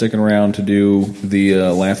week. I'm sticking around to do the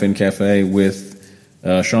Laugh In Cafe with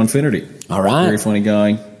Sean Finnerty. All right. Very funny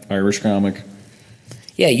guy, Irish comic.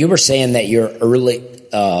 Yeah, you were saying that your early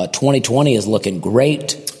 2020 is looking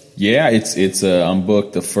great. Yeah, it's I'm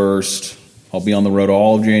booked the first. I'll be on the road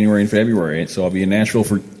all of January and February, so I'll be in Nashville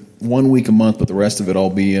for 1 week a month, but the rest of it I'll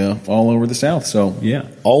be all over the South. So yeah,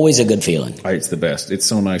 always a good feeling. It's the best. It's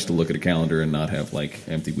so nice to look at a calendar and not have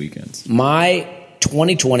empty weekends. My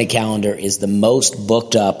 2020 calendar is the most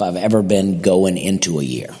booked up I've ever been going into a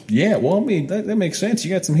year. Yeah, well, I mean that makes sense.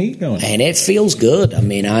 You got some heat going, and it feels good. I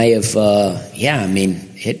mean, I have.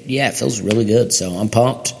 It feels really good. So I'm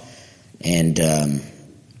pumped, and.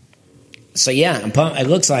 I'm pumped. It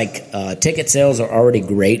looks like ticket sales are already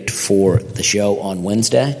great for the show on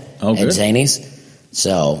Wednesday at Zany's.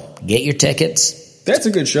 So get your tickets. That's a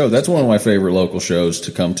good show. That's one of my favorite local shows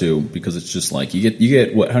to come to, because it's just you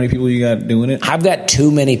get what? How many people you got doing it? I've got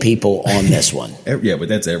too many people on this one. Yeah, but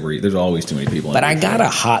there's always too many people. But I got a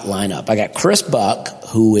hot lineup. I got Chris Buck,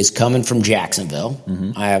 who is coming from Jacksonville.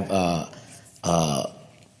 Mm-hmm. I have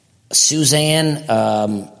Suzanne,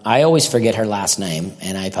 I always forget her last name,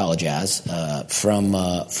 and I apologize,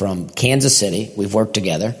 from Kansas City. We've worked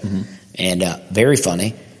together, and very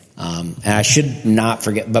funny. And I should not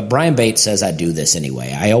forget, but Brian Bates says I do this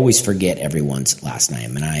anyway. I always forget everyone's last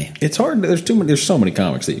name, and it's hard. There's so many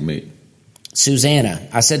comics that you meet. Susanna.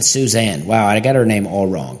 I said Suzanne. Wow, I got her name all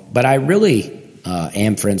wrong, but I really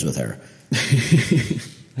am friends with her.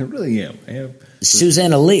 I really am. I have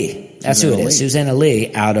Susanna Lee. That's who it is. Susanna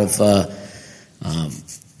Lee out of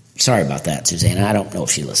sorry about that, Susanna. I don't know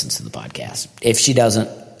if she listens to the podcast. If she doesn't,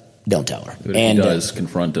 don't tell her. But if she does,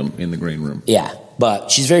 confront him in the green room. Yeah, but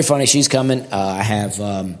she's very funny. She's coming. I have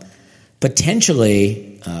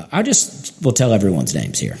potentially we'll tell everyone's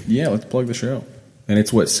names here. Yeah, let's plug the show. And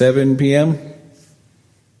it's 7 p.m.?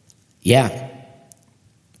 Yeah.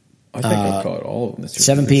 I think I caught all of them this year.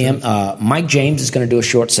 7 p.m. Mike James is going to do a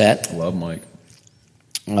short set. Love Mike.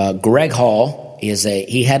 Greg Hall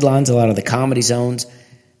he headlines a lot of the Comedy Zones,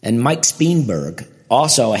 and Mike Spienberg,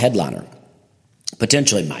 also a headliner.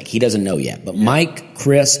 Potentially Mike. He doesn't know yet. But yeah. Mike,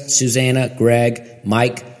 Chris, Susanna, Greg,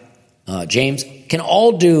 Mike, James can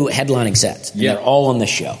all do headlining sets. And they're all on this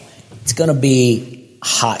show. It's going to be a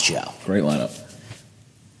hot show. Great lineup.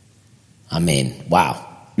 I mean, wow.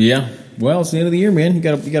 Yeah. Well, it's the end of the year, man. You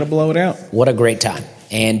got to blow it out. What a great time.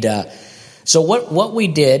 And so what we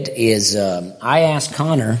did is I asked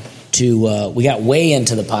Connor to we got way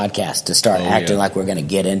into the podcast to start acting like we're going to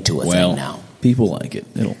get into a thing now. People like it.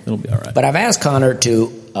 It'll be all right. But I've asked Connor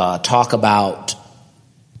to talk about,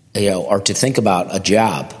 or to think about a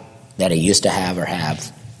job that he used to have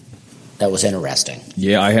that was interesting.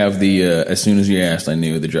 Yeah, I have as soon as you asked, I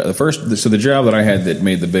knew the job. The job that I had that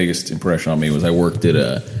made the biggest impression on me was I worked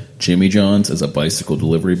at Jimmy John's as a bicycle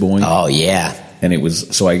delivery boy. Oh, yeah. And it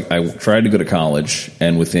was, so I tried to go to college,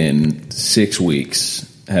 and within 6 weeks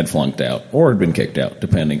had flunked out or had been kicked out,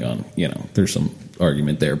 depending on, there's some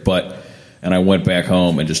argument there. And I went back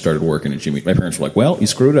home and just started working at Jimmy. My parents were like, well, you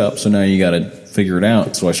screwed up, so now you got to figure it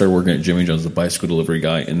out. So I started working at Jimmy John's as a bicycle delivery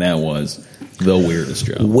guy, and that was the weirdest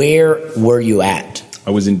job. Where were you at? I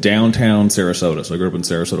was in downtown Sarasota. So I grew up in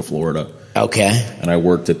Sarasota, Florida. Okay. And I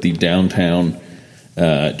worked at the downtown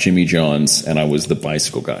Jimmy John's, and I was the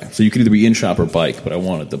bicycle guy. So you could either be in shop or bike, but I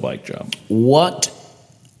wanted the bike job. What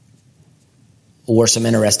were some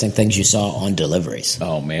interesting things you saw on deliveries?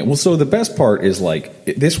 Oh, man. Well, so the best part is, like,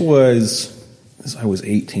 I was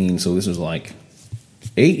 18, so this was like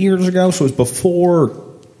 8 years ago. So it was before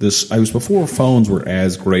before phones were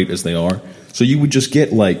as great as they are. So you would just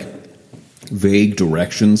get, like, vague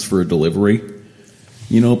directions for a delivery.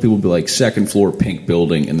 You know, people would be like, second floor, pink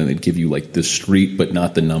building, and then they'd give you, like, the street but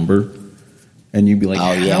not the number. And you'd be like,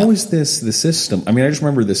 how is this the system? I mean, I just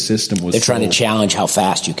remember the system was... They're trying to challenge how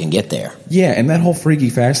fast you can get there. Yeah, and that whole Freaky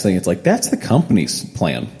Fast thing, it's like, that's the company's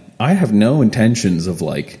plan. I have no intentions of,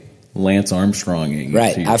 like, Lance Armstronging.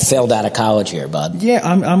 Right. I failed out of college here, bud. Yeah,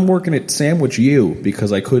 I'm working at Sandwich U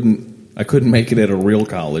because I couldn't make it at a real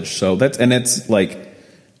college. So that's like,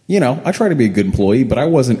 you know, I try to be a good employee, but I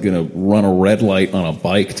wasn't going to run a red light on a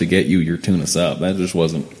bike to get you your tuna sub. That just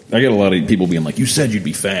wasn't. I get a lot of people being like, "You said you'd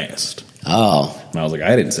be fast." Oh. And I was like,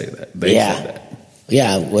 I didn't say that. They said that.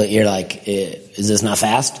 Yeah. Well, you're like, is this not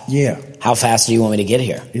fast? Yeah. How fast do you want me to get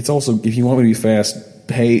here? It's also, if you want me to be fast,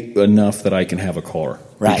 pay enough that I can have a car.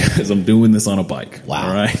 Right. Because I'm doing this on a bike. Wow.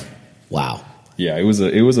 All right. Wow. Yeah, it was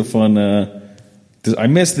a fun. I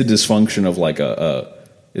missed the dysfunction of like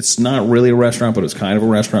it's not really a restaurant, but it's kind of a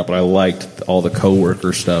restaurant. But I liked all the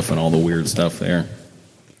coworker stuff and all the weird stuff there.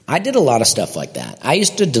 I did a lot of stuff like that. I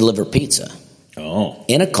used to deliver pizza. Oh.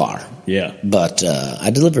 In a car. Yeah. But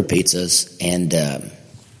I delivered pizzas, and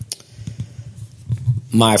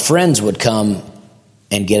my friends would come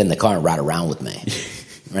and get in the car and ride around with me.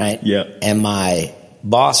 Right? Yeah. And my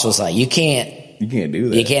boss was like, You can't do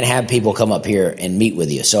that. You can't have people come up here and meet with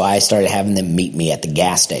you. So I started having them meet me at the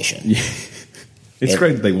gas station. Yeah. It's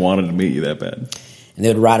great that they wanted to meet you that bad. And they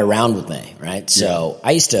would ride around with me, right? So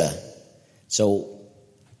I used to,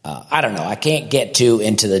 I don't know. I can't get too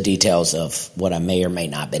into the details of what I may or may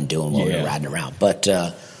not have been doing while we were riding around. But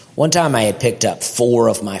one time I had picked up 4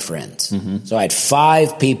 of my friends. Mm-hmm. So I had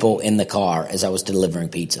 5 people in the car as I was delivering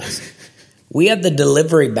pizzas. We had the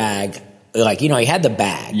delivery bag. Like, you know, I had the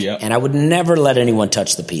bag, and I would never let anyone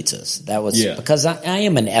touch the pizzas. That was because I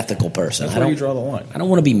am an ethical person. That's where you draw the line. I don't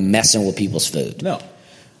want to be messing with people's food. No.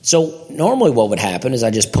 So normally what would happen is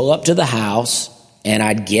I just pull up to the house and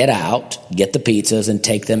I'd get out, get the pizzas, and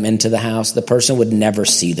take them into the house. The person would never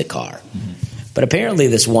see the car. Mm-hmm. But apparently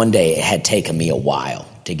this one day it had taken me a while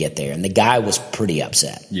to get there, and the guy was pretty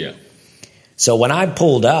upset. Yeah. So when I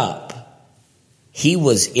pulled up, he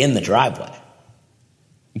was in the driveway.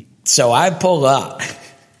 So I pull up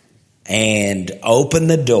and open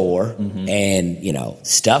the door, and, you know,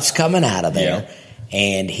 stuff's coming out of there. Yeah.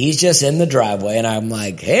 And he's just in the driveway, and I'm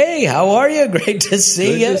like, "Hey, how are you? Great to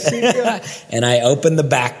see you." And I open the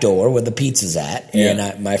back door where the pizza's at,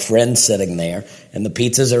 and my friend's sitting there, and the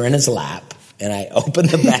pizzas are in his lap, and I open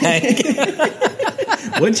the bag.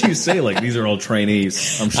 What'd you say? Like, these are all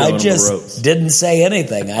trainees. I'm showing them the ropes. Didn't say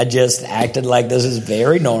anything. I just acted like this is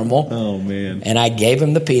very normal. Oh, man. And I gave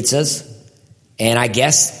him the pizzas, and I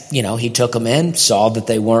guess, you know, he took them in, saw that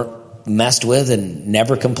they weren't messed with, and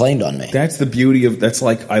never complained on me. That's the beauty of, that's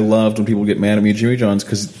like, I loved when people get mad at me at Jimmy John's,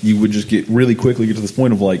 because you would just get really quickly get to this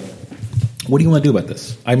point of like, what do you want to do about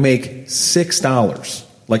this? I make $6.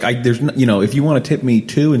 Like, there's, you know, if you want to tip me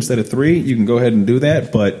 2 instead of 3, you can go ahead and do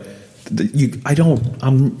that, but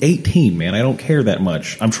I'm 18, man. I don't care that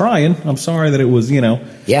much. I'm trying. I'm sorry that it was, you know.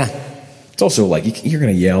 Yeah. It's also like, you're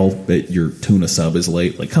going to yell that your tuna sub is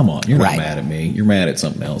late. Like, come on. You're not mad at me. You're mad at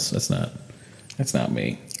something else. That's not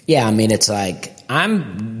me. Yeah, I mean, it's like,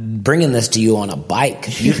 I'm bringing this to you on a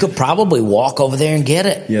bike. You could probably walk over there and get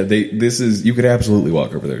it. Yeah, you could absolutely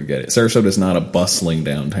walk over there and get it. Sarasota is not a bustling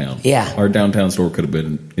downtown. Yeah. Our downtown store could have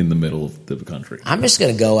been in the middle of the country. I'm just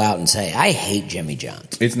going to go out and say, I hate Jimmy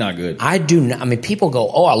John's. It's not good. I do not. I mean, people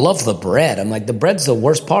go, oh, I love the bread. I'm like, the bread's the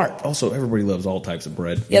worst part. Also, everybody loves all types of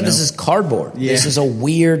bread. Yeah, this is cardboard. Yeah. This is a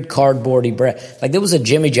weird cardboardy bread. Like, there was a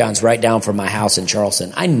Jimmy John's right down from my house in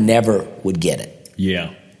Charleston. I never would get it.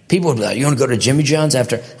 Yeah. People would be like, you want to go to Jimmy John's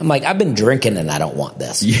after? I'm like, I've been drinking and I don't want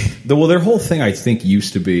this. Yeah. Well, their whole thing, I think,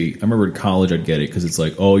 used to be, I remember in college I'd get it because it's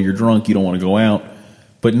like, oh, you're drunk, you don't want to go out.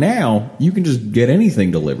 But now you can just get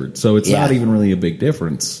anything delivered. So it's not even really a big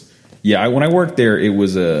difference. Yeah, when I worked there, it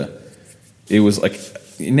was like,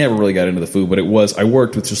 it never really got into the food, but I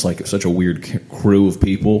worked with just like such a weird crew of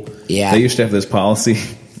people. Yeah. They used to have this policy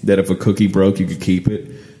that if a cookie broke, you could keep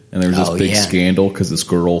it. And there was this big scandal because this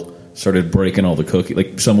girl started breaking all the cookie.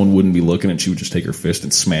 Like, someone wouldn't be looking and she would just take her fist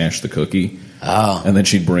and smash the cookie. Oh. And then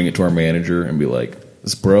she'd bring it to our manager and be like,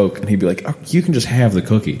 this broke. And he'd be like, oh, you can just have the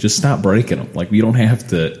cookie. Just stop breaking them. Like, you don't have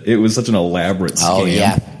to. It was such an elaborate scam. Oh,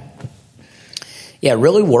 yeah. Yeah,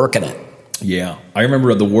 really working it. Yeah. I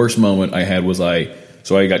remember the worst moment I had was I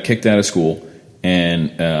got kicked out of school,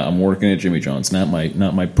 and I'm working at Jimmy John's, not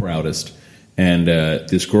my proudest. And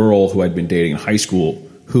this girl who I'd been dating in high school,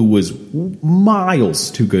 who was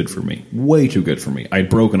miles too good for me, way too good for me. I'd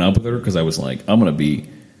broken up with her because I was like, I'm going to be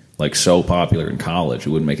like so popular in college, it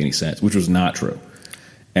wouldn't make any sense, which was not true.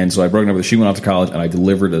 And so I broke up with her. She went off to college, and I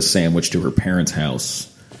delivered a sandwich to her parents' house.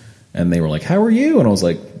 And they were like, how are you? And I was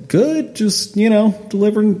like, good, just,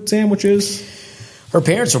 delivering sandwiches. Her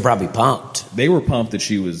parents were probably pumped. They were pumped that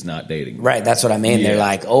she was not dating. Right, that's what I mean. Yeah. They're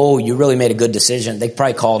like, oh, you really made a good decision. They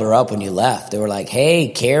probably called her up when you left. They were like, hey,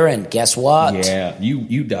 Karen, guess what? Yeah,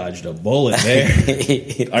 you dodged a bullet there.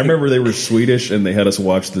 I remember they were Swedish, and they had us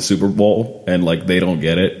watch the Super Bowl, and, like, they don't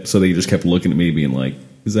get it. So they just kept looking at me being like,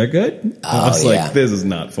 is that good? And I was like, this is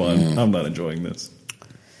not fun. I'm not enjoying this.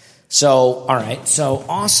 So, all right. So,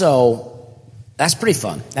 also, that's pretty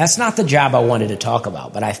fun. That's not the job I wanted to talk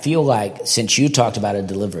about, but I feel like since you talked about a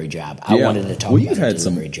delivery job, I wanted to talk about a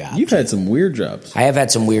delivery job. You've had some weird jobs. I have had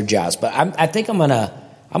some weird jobs, but I think I'm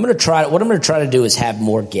gonna try. What I'm gonna try to do is have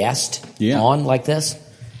more guests on like this.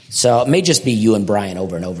 So it may just be you and Brian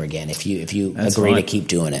over and over again if you agree to keep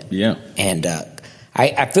doing it. Yeah. And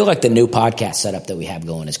I feel like the new podcast setup that we have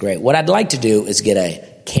going is great. What I'd like to do is get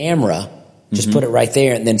a camera. Just put it right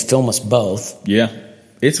there and then film us both. Yeah.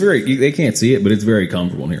 It's they can't see it, but it's very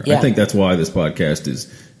comfortable in here. Yeah. I think that's why this podcast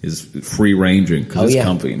is free ranging, because it's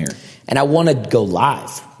comfy in here. And I want to go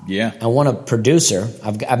live. Yeah. I want a producer.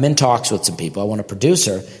 I'm in talks with some people. I want a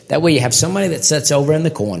producer. That way you have somebody that sits over in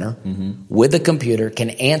the corner with a computer, can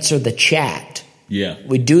answer the chat. Yeah.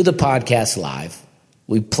 We do the podcast live.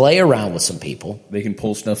 We play around with some people. They can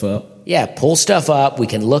pull stuff up. Yeah, pull stuff up. We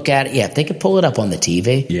can look at it. Yeah, if they could pull it up on the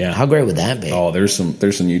TV. Yeah. How great would that be? Oh, there's some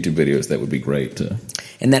YouTube videos that would be great too.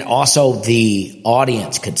 And then also the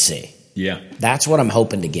audience could see. Yeah. That's what I'm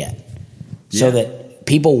hoping to get. So that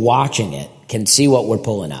people watching it can see what we're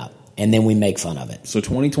pulling up, and then we make fun of it. So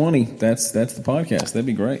 2020, that's the podcast. That'd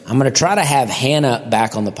be great. I'm going to try to have Hannah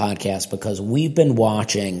back on the podcast because we've been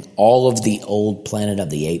watching all of the old Planet of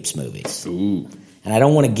the Apes movies. Ooh. And I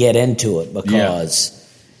don't want to get into it because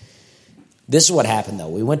this is what happened, though.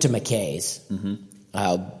 We went to McKay's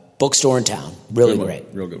bookstore in town. Really great.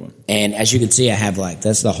 Real good one. And as you can see, I have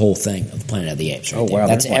that's the whole thing of Planet of the Apes right there. Wow.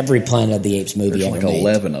 That's every Planet of the Apes movie ever made. There's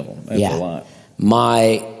 11 of them. That's a lot.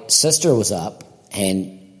 My sister was up,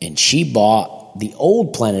 and she bought the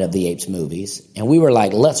old Planet of the Apes movies, and we were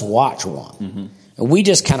like, let's watch one. And we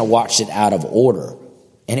just kind of watched it out of order.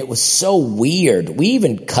 And it was so weird. We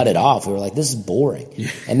even cut it off. We were like, this is boring.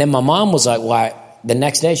 Yeah. And then my mom was like, well, the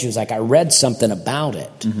next day she was like, I read something about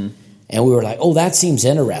it. And we were like, oh, that seems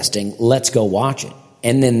interesting. Let's go watch it.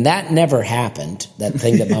 And then that never happened, that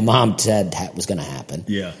thing that my mom said was going to happen.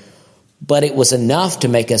 Yeah. But it was enough to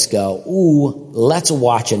make us go, ooh, let's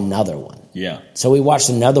watch another one. Yeah. So we watched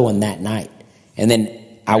another one that night. And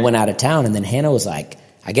then I went out of town, and then Hannah was like,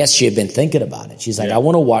 I guess she had been thinking about it. She's like, I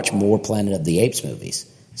want to watch more Planet of the Apes movies.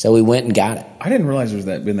 So we went and got it. I didn't realize there's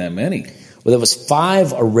been that many. Well, there was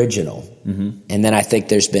 5 original, and then I think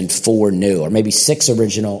there's been 4 new, or maybe 6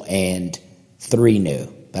 original and 3 new.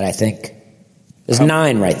 But I think there's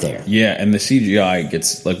 9 right there. Yeah, and the CGI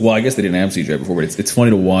gets I guess they didn't have CGI before, but it's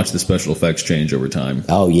funny to watch the special effects change over time.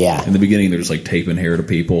 Oh, yeah. In the beginning, they're just like taping hair to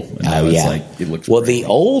people, and now it's like it looks great. The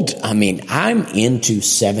old, I'm into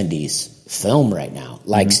 70s film right now,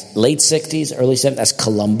 like late 60s, early 70s. That's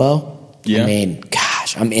Columbo. Yeah.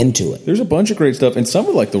 Gosh, I'm into it. There's a bunch of great stuff, and some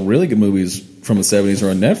of the really good movies from the 70s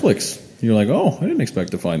are on Netflix. You're like, oh, I didn't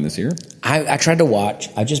expect to find this here. I tried to watch.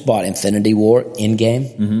 I just bought Infinity War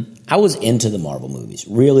Endgame. I was into the Marvel movies,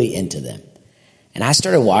 really into them. And I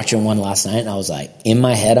started watching one last night, and I was like, in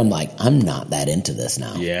my head, I'm like, I'm not that into this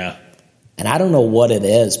now. Yeah. And I don't know what it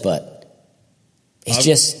is, but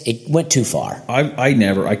it went too far.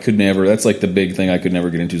 I could never. That's like the big thing. I could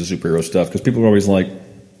never get into the superhero stuff because people are always like,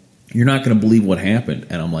 you're not going to believe what happened.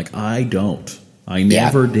 And I'm like, I don't. I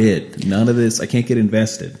never did. None of this. I can't get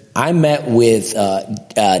invested. I met with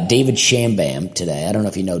David Shambam today. I don't know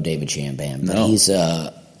if you know David Shambam, but he's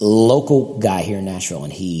a local guy here in Nashville,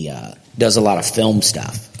 and he does a lot of film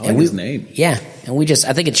stuff. I like his name. Yeah. And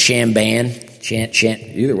I think it's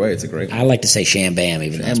Shambam. Either way, it's a great name. I like to say Shambam,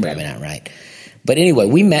 even though it's probably not right. But anyway,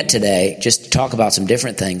 we met today just to talk about some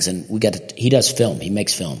different things, and he does film. He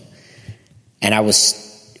makes film. And I was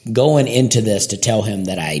going into this to tell him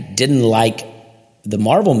that I didn't like the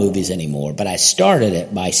Marvel movies anymore, but I started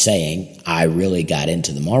it by saying I really got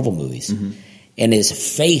into the Marvel movies. And his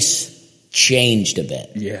face changed a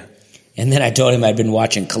bit. Yeah. And then I told him I'd been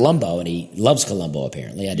watching Columbo, and he loves Columbo,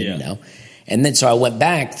 apparently. I didn't know. And then so I went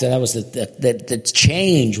back. So that was the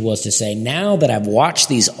change was to say, now that I've watched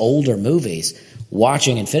these older movies,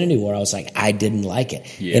 watching Infinity War, I was like, I didn't like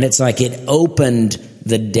it. Yeah. And it's like it opened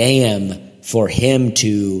the dam for him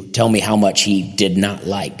to tell me how much he did not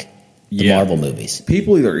like the Marvel movies.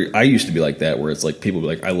 I used to be like that, where it's like people be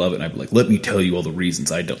like, I love it, and I'd be like, let me tell you all the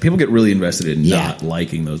reasons I don't. People get really invested in not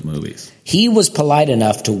liking those movies. He was polite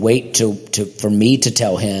enough to wait for me to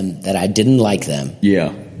tell him that I didn't like them.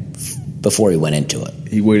 Yeah. Before he went into it.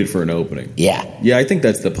 He waited for an opening. Yeah. Yeah, I think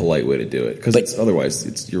that's the polite way to do it, because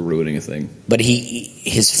otherwise you're ruining a thing. But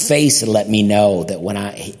his face let me know that when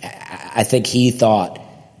I think he thought,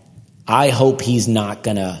 I hope he's not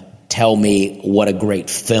going to tell me what a great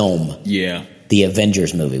film the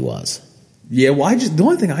Avengers movie was. Yeah, well, the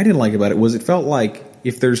only thing I didn't like about it was it felt like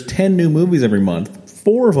if there's 10 new movies every month,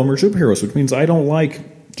 4 of them are superheroes, which means I don't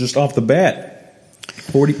like, just off the bat,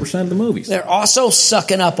 40% of the movies. They're also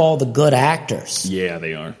sucking up all the good actors. Yeah,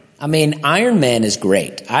 they are. I mean, Iron Man is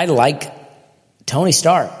great. I like Tony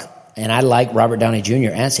Stark, and I like Robert Downey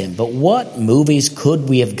Jr. as him. But what movies could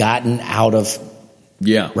we have gotten out of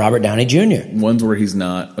Robert Downey Jr.? Ones where he's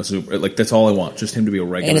not a super... Like, that's all I want. Just him to be a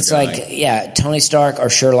regular guy. And it's like, Tony Stark or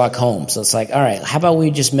Sherlock Holmes. So it's like, all right, how about we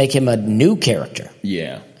just make him a new character?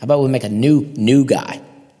 Yeah. How about we make a new guy?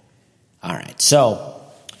 All right, so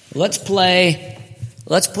let's play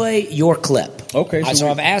your clip. Okay. So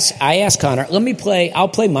I asked Connor, I'll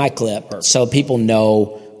play my clip so people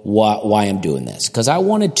know why I'm doing this. Because I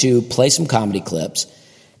wanted to play some comedy clips,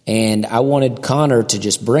 and I wanted Connor to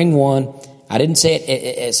just bring one. I didn't say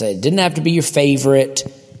it didn't have to be your favorite.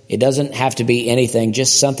 It doesn't have to be anything,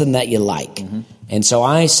 just something that you like. Mm-hmm. And so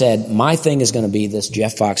I said, my thing is going to be this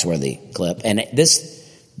Jeff Foxworthy clip. And this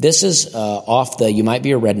is off the You Might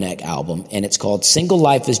Be a Redneck album, and it's called Single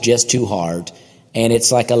Life is Just Too Hard, and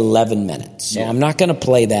it's like 11 minutes. So I'm not going to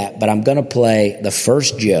play that, but I'm going to play the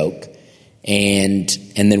first joke, and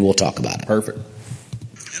then we'll talk about it. Perfect.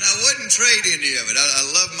 And I wouldn't trade any of it. I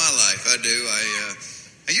love my life. I do.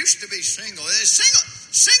 I used to be single.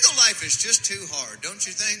 Single life is just too hard, don't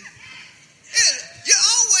you think? You're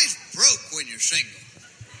always broke when you're single.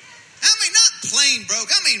 I mean, not plain broke.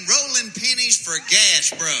 I mean, rolling pennies for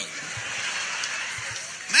gas broke.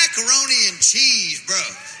 Macaroni and cheese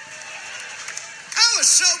broke. I was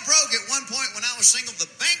so broke at one point when I was single, the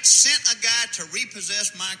bank sent a guy to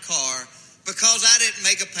repossess my car because I didn't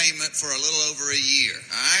make a payment for a little over a year,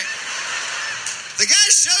 all right? The guy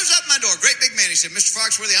shows up my door, great big man. He said, Mr.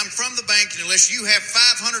 Foxworthy, I'm from the bank, and unless you have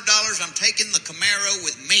 $500, I'm taking the Camaro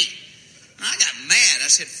with me. And I got mad. I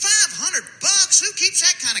said, $500? Who keeps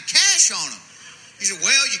that kind of cash on him? He said,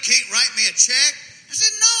 well, you can't write me a check. I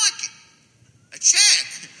said, no, I can't. A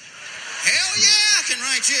check? Hell yeah, I can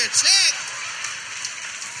write you a check.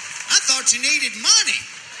 I thought you needed money.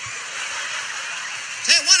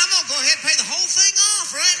 Tell you what, I'm going to go ahead and pay the whole thing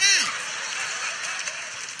off right now.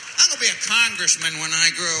 I'm going to be a congressman when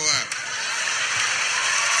I grow up.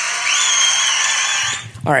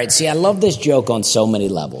 All right, see, I love this joke on so many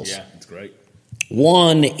levels. Yeah, it's great.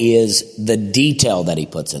 One is the detail that he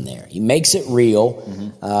puts in there. He makes it real.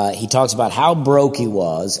 Mm-hmm. He talks about how broke he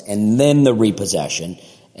was, and then the repossession,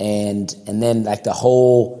 and then like the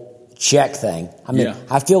whole check thing. I mean,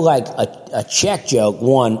 I feel like a check joke,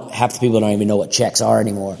 one, half the people don't even know what checks are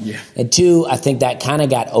anymore. Yeah. And two, I think that kind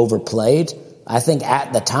of got overplayed. I think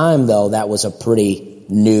at the time, though, that was a pretty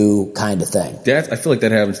new kind of thing. I feel like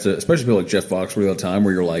that happens to, especially people like Jeff Foxworthy all the time,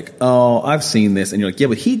 where you're like, oh, I've seen this. And you're like, yeah,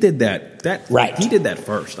 but he did that. Right. He did that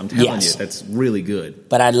first. I'm telling you, that's really good.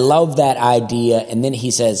 But I love that idea. And then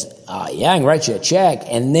he says, yeah, I can write you a check.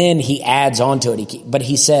 And then he adds on to it. But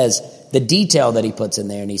he says the detail that he puts in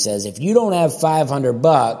there. And he says, if you don't have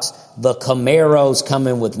 $500, the Camaro's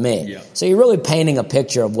coming with me. Yeah. So you're really painting a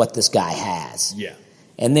picture of what this guy has. Yeah.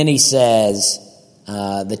 And then he says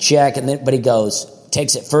the check, but he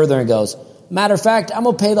takes it further and goes, matter of fact, I'm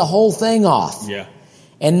going to pay the whole thing off. Yeah.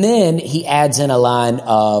 And then he adds in a line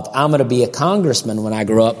of, I'm going to be a congressman when I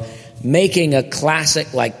grow up, making a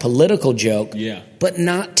classic like political joke, but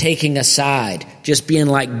not taking a side, just being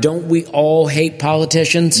like, don't we all hate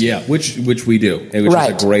politicians? Yeah, which we do. Which is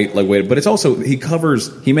a great way. But it's also, he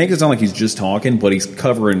makes it sound like he's just talking, but he's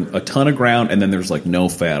covering a ton of ground, and then there's like no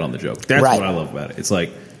fat on the joke. That's what I love about it. It's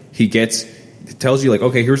like he tells you like,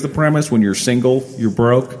 okay, here's the premise. When you're single, you're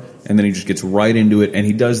broke, and then he just gets right into it, and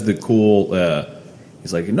he does the cool.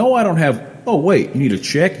 He's like, no, I don't have. Oh wait, you need a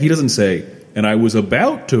check. He doesn't say. And I was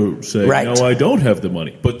about to say, no, I don't have the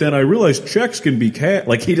money. But then I realized checks can be cash.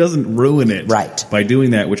 Like, he doesn't ruin it by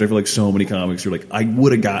doing that, which I feel like so many comics are like, I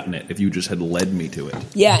would have gotten it if you just had led me to it.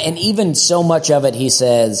 Yeah, and even so much of it, he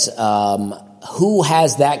says, who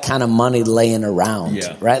has that kind of money laying around?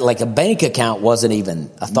 Yeah. Right? Like, a bank account wasn't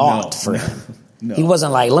even a thought for him. No. He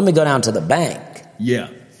wasn't like, let me go down to the bank. Yeah.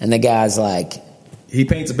 And the guy's like, he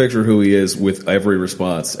paints a picture of who he is with every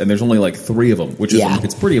response, and there's only like 3 of them, which is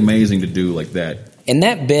it's pretty amazing to do like that. And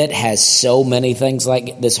that bit has so many things,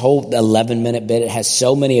 like this whole 11-minute bit, it has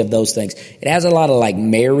so many of those things. It has a lot of like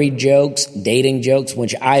married jokes, dating jokes,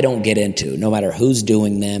 which I don't get into, no matter who's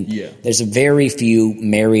doing them. Yeah. There's a very few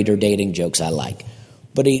married or dating jokes I like.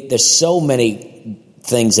 But there's so many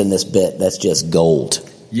things in this bit that's just gold.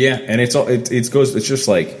 Yeah, and it's just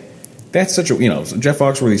like, that's such a, Jeff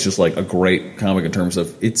Foxworthy's just like a great comic in terms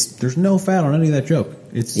of there's no fat on any of that joke.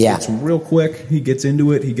 It's real quick. He gets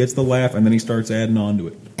into it, he gets the laugh, and then he starts adding on to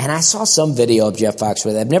it. And I saw some video of Jeff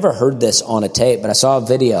Foxworthy. I've never heard this on a tape, but I saw a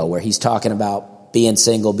video where he's talking about being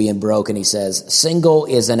single, being broke, and he says, single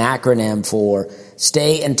is an acronym for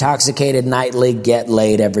stay intoxicated nightly, get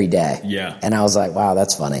laid every day. Yeah. And I was like, wow,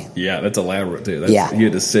 that's funny. Yeah, that's elaborate, too. Yeah. You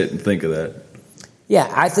had to sit and think of that. Yeah,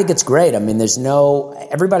 I think it's great. I mean,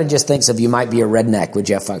 everybody just thinks of you might be a redneck with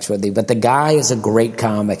Jeff Foxworthy, but the guy is a great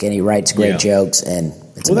comic and he writes great jokes, and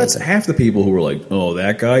it's amazing. That's half the people who are like, oh,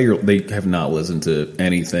 that guy, they have not listened to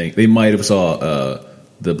anything. They might have saw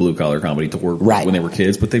the Blue Collar Comedy Tour when they were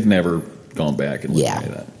kids, but they've never gone back and listened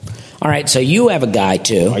to that. All right, so you have a guy,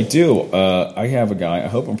 too. I do. I have a guy. I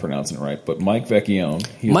hope I'm pronouncing it right, but Mike Vecchione.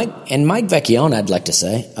 Mike Vecchione, I'd like to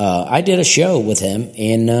say. I did a show with him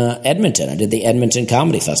in Edmonton. I did the Edmonton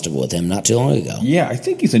Comedy Festival with him not too long ago. Yeah, I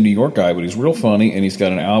think he's a New York guy, but he's real funny, and he's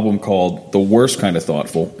got an album called The Worst Kind of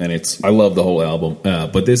Thoughtful, and I love the whole album.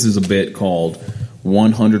 But this is a bit called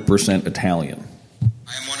 100% Italian.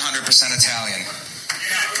 I am 100% Italian.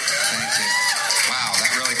 Thank you. Wow,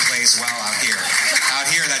 that really plays well out here. Out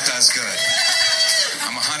here, that does good.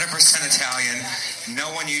 I'm 100% Italian. No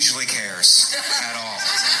one usually cares at all.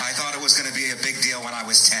 I thought it was going to be a big deal when I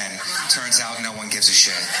was 10. Turns out no one gives a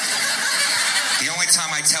shit. The only time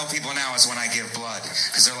I tell people now is when I give blood.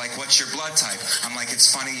 Because they're like, what's your blood type? I'm like, it's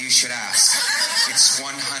funny you should ask. It's 100%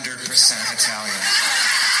 Italian.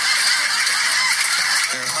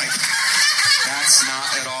 They're like, that's not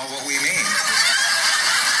at all what we mean.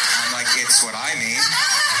 I'm like, it's what I mean.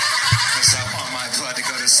 Because I want my blood to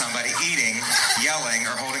go to somebody eating, yelling,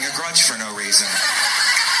 or holding a grudge for no reason.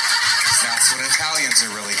 That's what Italians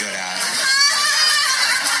are really good at.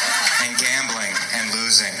 And gambling and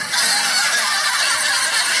losing.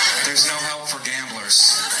 There's no help for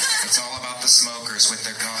gamblers. It's all about the smokers with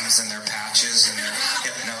their guns and their patches and their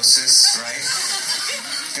hypnosis, right?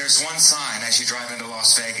 There's one sign as you drive into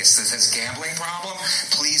Las Vegas that says, gambling problem?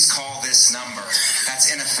 Please call this number. That's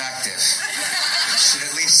ineffective. It should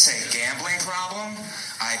at least say, gambling problem?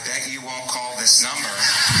 I bet you won't call this number.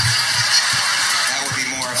 That would be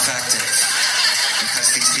more effective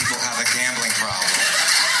because these people have a gambling problem.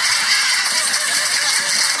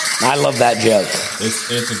 I love that joke.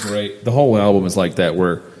 It's a great. The whole album is like that,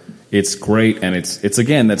 where it's great, and it's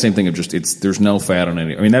again that same thing of just there's no fat on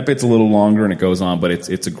any. I mean, that bit's a little longer and it goes on, but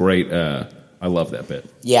it's a great. I love that bit.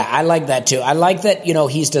 Yeah, I like that too. I like that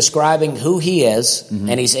he's describing who he is,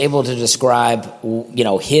 and he's able to describe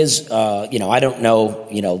his. I don't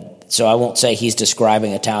know so I won't say he's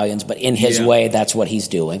describing Italians, but in his way, that's what he's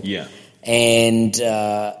doing. Yeah, and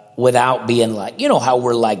without being like how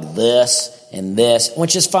we're like this. And this,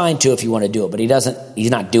 which is fine too if you want to do it, but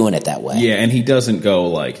he's not doing it that way. Yeah, and he doesn't go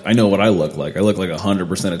like, I know what I look like. I look like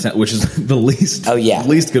 100% Italian, which is the least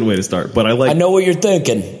good way to start. But I know what you're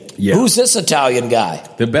thinking. Yeah. Who's this Italian guy?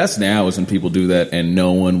 The best now is when people do that, and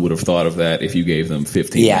no one would have thought of that if you gave them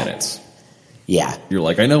 15 minutes. Yeah. You're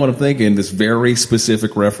like, I know what I'm thinking, this very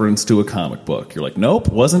specific reference to a comic book. You're like, nope,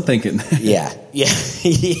 wasn't thinking that. Yeah.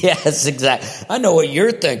 Yes, exactly. I know what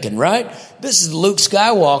you're thinking, right? This is Luke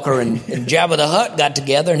Skywalker and Jabba the Hutt got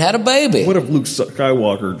together and had a baby. What if Luke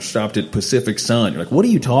Skywalker stopped at Pacific Sun? You're like, what are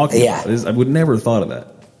you talking about? I would never have thought of that.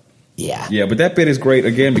 Yeah. Yeah, but that bit is great,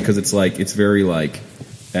 again, because it's very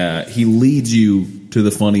he leads you to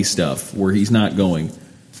the funny stuff where he's not going.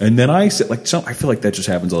 And then I feel like that just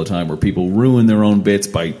happens all the time, where people ruin their own bits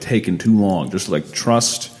by taking too long. Just like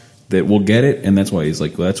trust that we'll get it, and that's why he's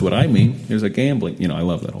like, well, that's what I mean. There's a gambling. I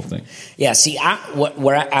love that whole thing. Yeah. See, I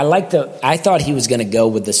thought he was going to go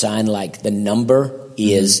with the sign like the number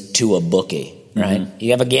is to a bookie, right? Mm-hmm.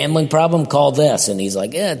 You have a gambling problem, call this, and he's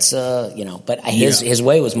like, yeah, it's But his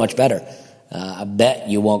way was much better. I bet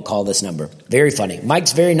you won't call this number. Very funny.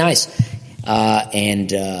 Mike's very nice,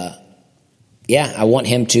 yeah, I want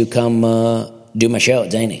him to come do my show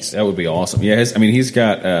at Zanies. That would be awesome. Yeah, he's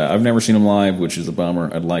got. I've never seen him live, which is a bummer.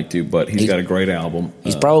 I'd like to, but he's got a great album.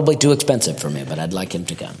 He's probably too expensive for me, but I'd like him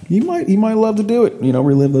to come. He might love to do it.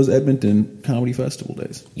 Relive those Edmonton Comedy Festival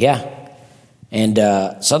days. Yeah, and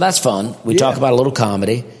so that's fun. We talk about a little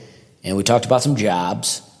comedy, and we talked about some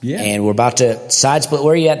jobs. Yeah. And we're about to side split.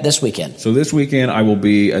 Where are you at this weekend? So this weekend I will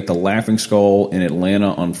be at the Laughing Skull in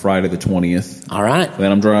Atlanta on Friday the 20th. All right.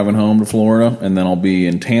 Then I'm driving home to Florida, and then I'll be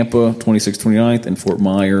in Tampa 26th, 29th, and Fort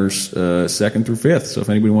Myers 2nd through 5th. So if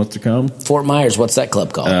anybody wants to come. Fort Myers, what's that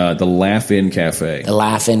club called? The Laugh-In Cafe. The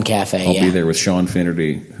Laugh-In Cafe, I'll be there with Sean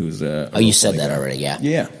Finnerty, who's you said that already, yeah.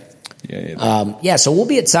 Yeah. So we'll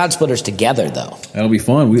be at Side Splitters together, though. That'll be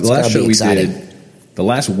fun. The last show we did, the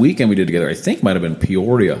last weekend we did together, I think might have been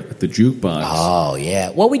Peoria at the Jukebox. Oh,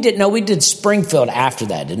 yeah. Well, we did Springfield after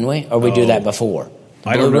that, didn't we? Or we do that before?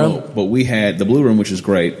 I don't know, but we had the Blue Room, which is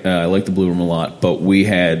great. I like the Blue Room a lot, but we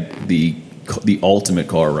had the ultimate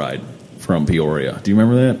car ride from Peoria. Do you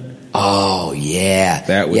remember that? Oh, yeah.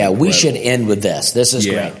 That was incredible. We should end with this. This is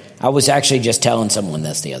great. I was actually just telling someone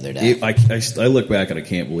this the other day. I look back and I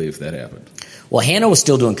can't believe that happened. Well, Hannah was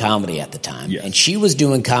still doing comedy at the time, and she was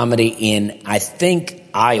doing comedy in, I think,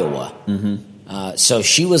 Iowa. Mm-hmm. So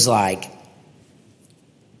she was like,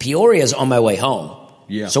 Peoria's on my way home.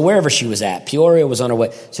 Yeah. So wherever she was at, Peoria was on her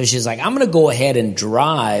way. So she's like, I'm going to go ahead and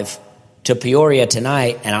drive to Peoria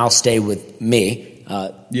tonight, and I'll stay with me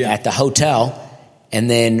at the hotel, and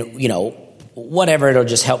then, whatever, it'll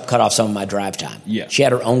just help cut off some of my drive time. Yeah. She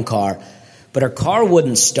had her own car. But her car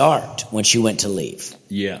wouldn't start when she went to leave.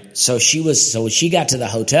 Yeah. So when she got to the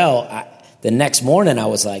hotel, the next morning I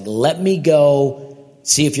was like, let me go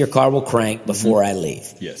see if your car will crank before I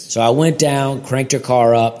leave. Yes. So I went down, cranked her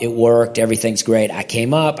car up. It worked. Everything's great. I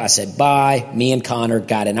came up. I said bye. Me and Connor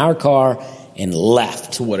got in our car and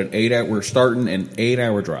left. So what, we're starting an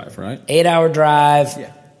 8-hour drive, right? 8-hour drive.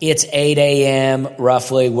 Yeah. It's 8 a.m.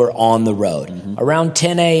 roughly. We're on the road. Mm-hmm. Around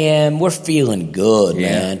 10 a.m., we're feeling good,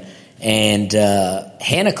 man. And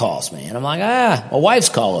Hannah calls me, and I'm like, my wife's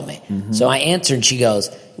calling me. Mm-hmm. So I answer, and she goes,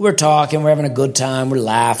 we're talking, we're having a good time, we're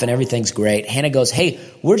laughing, everything's great. Hannah goes, hey,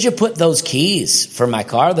 where'd you put those keys for my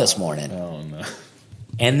car this morning? Oh, no.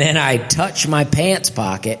 And then I touch my pants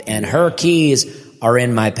pocket, and her keys are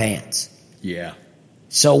in my pants. Yeah.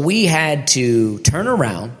 So we had to turn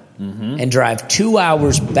around and drive 2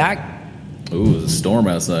 hours back. Ooh, there's a storm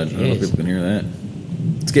outside. I don't know if people can hear that.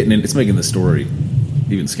 It's making the story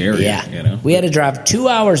even scarier. Yeah. We had to drive 2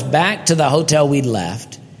 hours back to the hotel we'd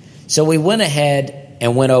left. So we went ahead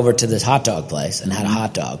and went over to this hot dog place and had a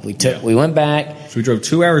hot dog. We went back. So we drove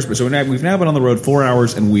 2 hours. So we've now been on the road 4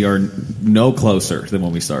 hours, and we are no closer than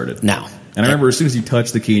when we started. No. And I remember as soon as you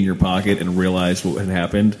touched the key in your pocket and realized what had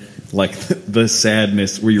happened, like the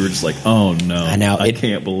sadness where you were just like, oh no, I know. I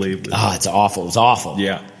can't believe this. Oh, it's awful. It was awful.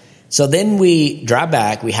 Yeah. So then we drive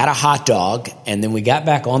back. We had a hot dog, and then we got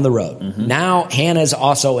back on the road. Mm-hmm. Now Hannah's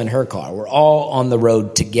also in her car. We're all on the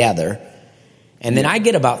road together. And then I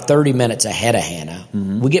get about 30 minutes ahead of Hannah.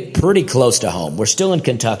 Mm-hmm. We get pretty close to home. We're still in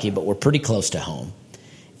Kentucky, but we're pretty close to home.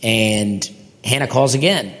 And Hannah calls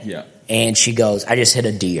again. Yeah. And she goes, I just hit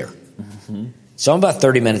a deer. Mm-hmm. So I'm about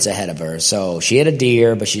 30 minutes ahead of her. So she hit a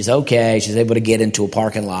deer, but she's okay. She's able to get into a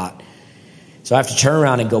parking lot. So I have to turn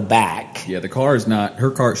around and go back. Yeah, the car is not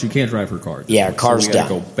her car. She can't drive her car. Yeah, her car's so we done.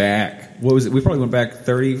 Go back. What was it? We probably went back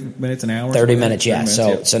 30 minutes, an hour. 30 minutes, yeah.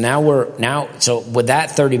 So now so with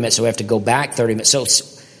that 30 minutes, so we have to go back 30 minutes. So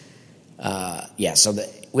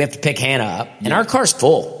we have to pick Hannah up, and our car's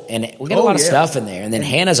full, and we got a lot of stuff in there. And then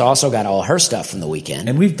Hannah's also got all her stuff from the weekend.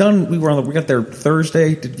 And we got there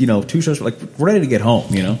Thursday. 2 shows. Like we're ready to get home.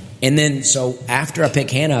 And then so after I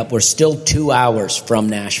pick Hannah up, we're still 2 hours from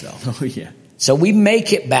Nashville. Oh yeah. So we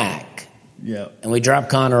make it back. Yeah. And we drop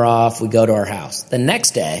Connor off. We go to our house. The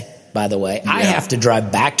next day, by the way, I have to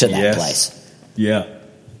drive back to that place. Yeah.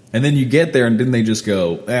 And then you get there, and didn't they just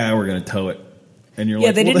go, we're going to tow it? And you're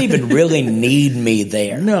like, they didn't even really need me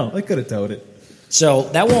there. No, they could have towed it. So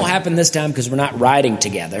that won't happen this time because we're not riding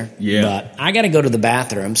together. Yeah. But I got to go to the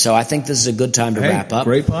bathroom, so I think this is a good time to wrap up.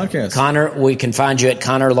 Great podcast. Connor, we can find you at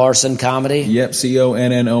Connor Larson Comedy. Yep,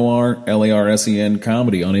 ConnorLarsen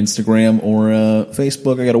Comedy on Instagram or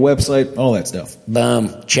Facebook. I got a website, all that stuff.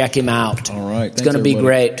 Boom. Check him out. All right. It's going to be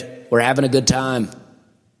great. We're having a good time.